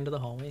down from the end of the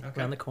hallway,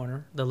 around the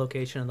corner. The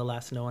location of the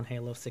last no on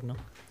Halo signal.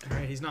 All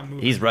right, he's not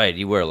moving. He's right.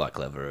 You were a lot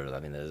cleverer. I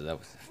mean, that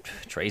was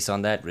trace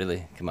on that.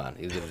 Really, come on.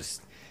 You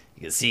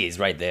can see he's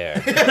right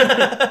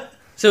there.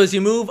 So as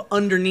you move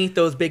underneath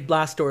those big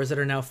blast doors that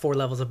are now 4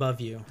 levels above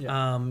you,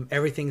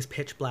 everything's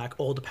pitch black.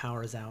 All the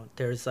power is out.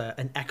 There's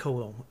an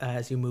echo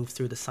as you move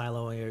through the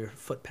silo or your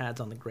foot pads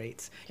on the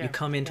grates. You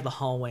come into the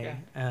hallway.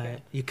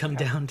 You come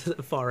down to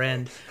the far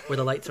end where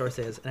the light source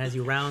is, and as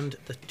you round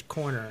the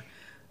corner,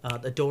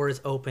 the door is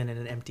open in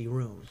an empty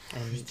room.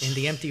 And in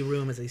the empty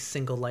room is a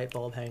single light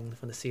bulb hanging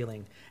from the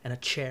ceiling and a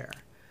chair.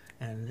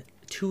 And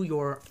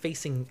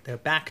facing their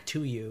back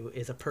to you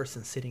is a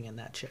person sitting in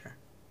that chair.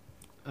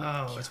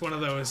 Oh, it's one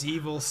of those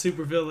evil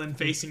supervillain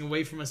facing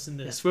away from us in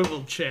the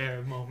swivel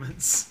chair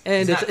moments.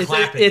 And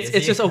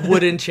it's just a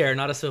wooden chair,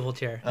 not a swivel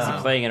chair.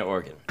 He's playing an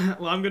organ.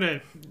 Well, I'm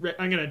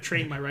gonna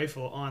train my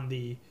rifle on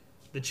the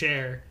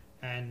chair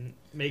and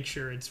make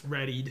sure it's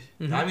readied.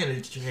 Mm-hmm. I'm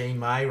gonna train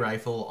my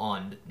rifle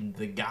on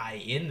the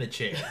guy in the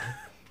chair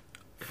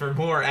for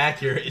more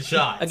accurate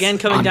shots. Again,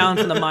 coming down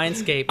from the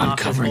Mindscape,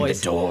 uncovering the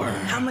door.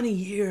 How many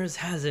years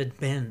has it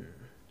been?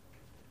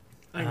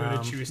 I'm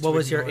going to choose to what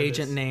was your ignore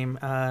agent this. name?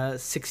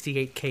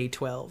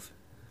 68K12.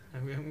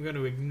 I'm going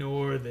to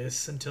ignore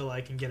this until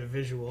I can get a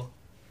visual.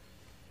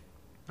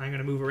 I'm going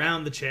to move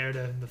around the chair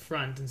to the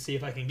front and see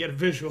if I can get a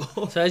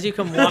visual. So as you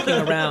come walking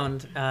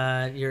around,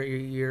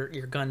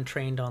 your gun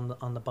trained on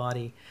the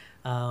body,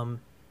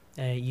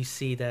 you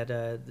see that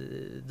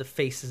the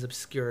face is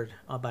obscured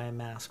by a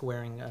mask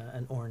wearing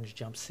an orange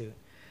jumpsuit.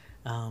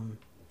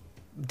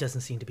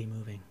 Doesn't seem to be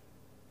moving.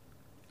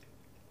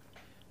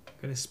 I'm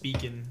going to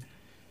speak in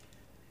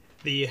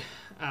the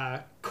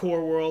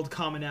core world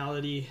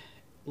commonality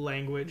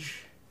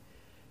language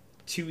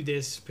to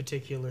this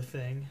particular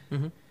thing.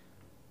 Mm-hmm.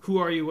 Who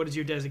are you? What is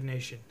your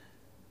designation?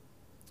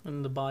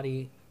 And the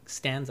body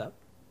stands up,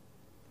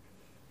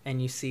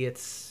 and you see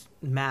its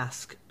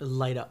mask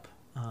light up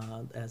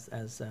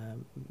as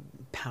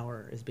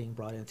power is being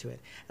brought into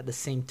it. At the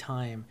same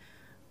time,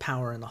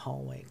 power in the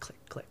hallway, click,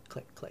 click,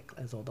 click, click,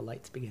 as all the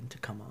lights begin to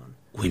come on.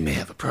 We may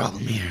have a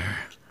problem here.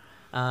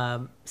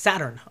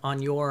 Saturn,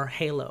 on your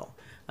Halo,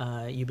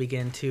 you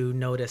begin to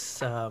notice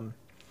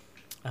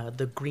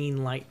the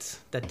green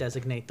lights that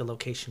designate the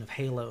location of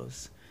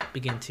halos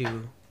begin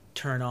to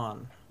turn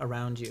on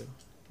around you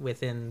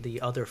within the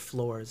other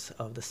floors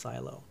of the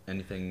silo.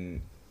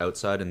 Anything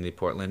outside in the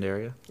Portland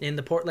area? In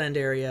the Portland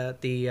area,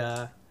 the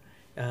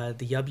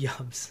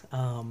yub-yubs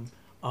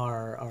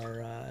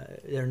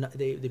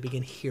they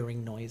begin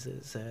hearing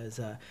noises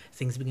as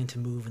things begin to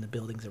move in the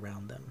buildings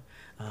around them.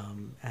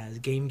 As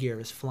Game Gear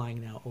is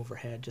flying now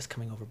overhead, just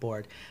coming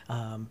overboard,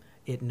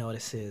 it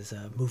notices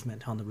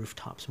movement on the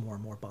rooftops, more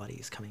and more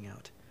bodies coming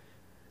out.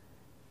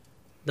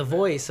 The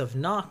voice of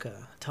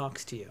Naka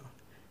talks to you.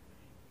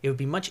 It would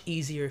be much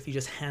easier if you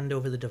just hand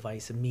over the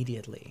device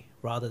immediately,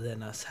 rather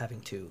than us having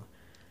to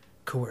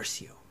coerce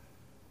you.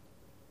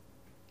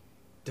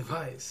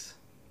 Device?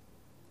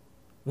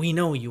 We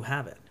know you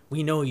have it.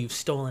 We know you've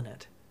stolen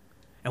it.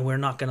 And we're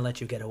not going to let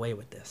you get away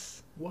with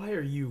this. Why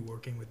are you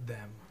working with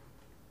them?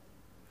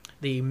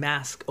 The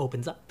mask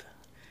opens up.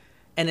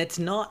 And it's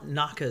not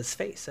Naka's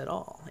face at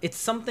all. It's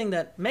something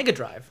that Mega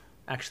Drive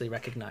actually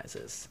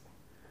recognizes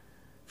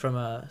from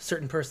a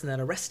certain person that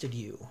arrested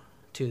you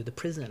to the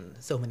prison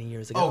so many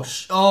years ago.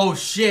 Oh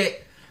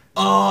shit.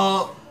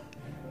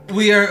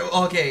 We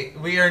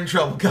are in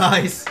trouble,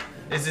 guys.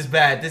 This is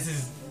bad. This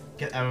is...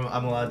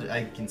 I'm allowed to...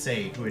 I can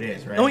say who it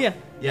is, right? Oh, yeah.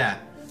 Yeah.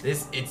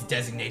 It's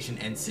designation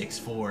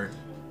N64.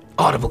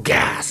 Audible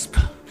gasp.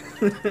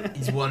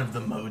 He's one of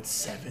the Mode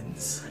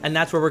 7s. And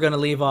that's where we're going to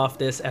leave off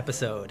this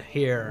episode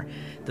here.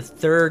 The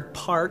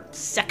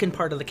second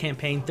part of the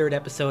campaign, third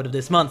episode of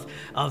this month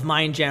of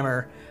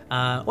Mindjammer.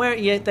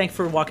 Thanks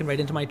for walking right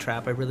into my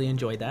trap. I really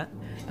enjoyed that.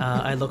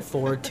 I look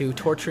forward to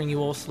torturing you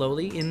all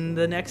slowly in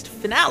the next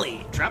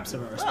finale. Traps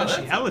are our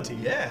speciality.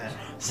 Yeah.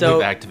 So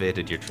we've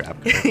activated your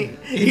trap.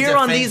 Here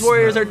on These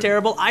Warriors Are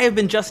Terrible, I have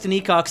been Justin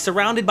Eacock,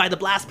 surrounded by the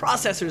Blast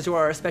Processors, who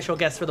are our special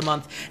guests for the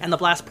month. And the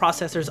Blast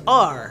Processors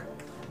are...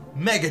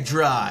 Mega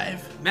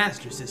Drive.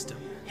 Master System.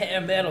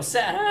 Hair metal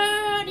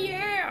sound,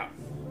 yeah!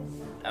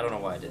 I don't know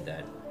why I did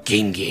that.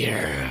 Game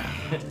Gear.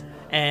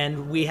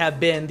 And we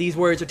have been These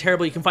Warriors Are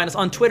Terrible. You can find us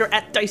on Twitter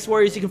at Dice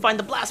Warriors. You can find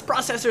the Blast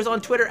Processors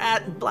on Twitter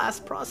at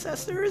Blast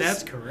Processors.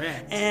 That's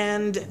correct.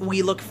 And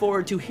we look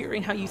forward to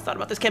hearing how you thought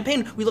about this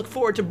campaign. We look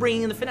forward to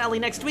bringing in the finale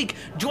next week.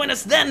 Join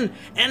us then.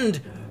 And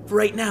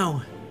right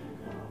now,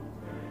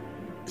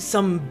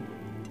 some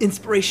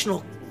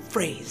inspirational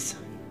phrase.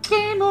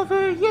 Game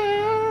over,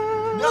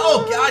 yeah!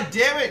 No, god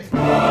damn it!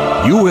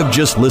 You have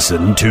just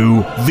listened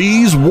to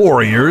These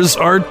Warriors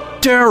Are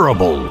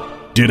Terrible.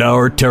 Did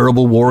our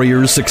terrible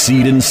warriors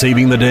succeed in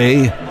saving the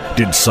day?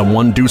 Did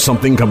someone do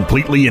something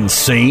completely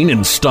insane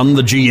and stun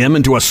the GM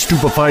into a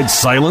stupefied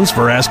silence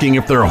for asking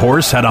if their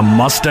horse had a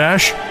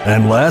mustache?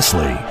 And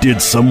lastly,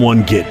 did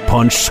someone get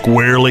punched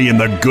squarely in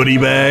the goodie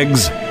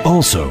bags?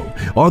 Also,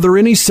 are there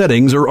any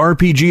settings or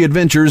RPG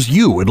adventures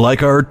you would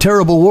like our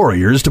terrible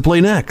warriors to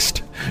play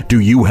next? Do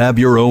you have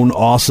your own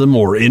awesome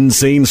or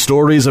insane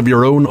stories of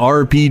your own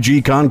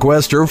RPG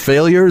conquest or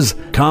failures?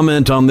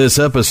 Comment on this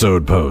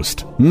episode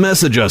post.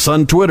 Message us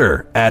on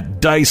Twitter at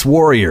Dice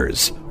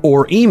Warriors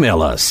or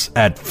email us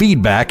at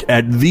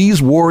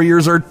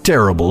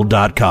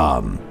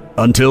feedback@thesewarriorsarterrible.com.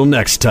 Until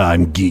next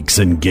time, geeks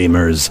and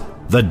gamers,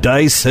 the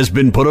dice has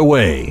been put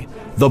away,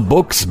 the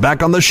books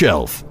back on the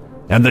shelf,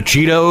 and the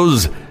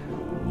Cheetos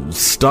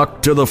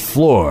stuck to the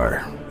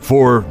floor.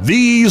 For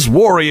these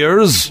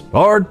warriors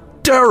are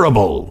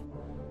terrible.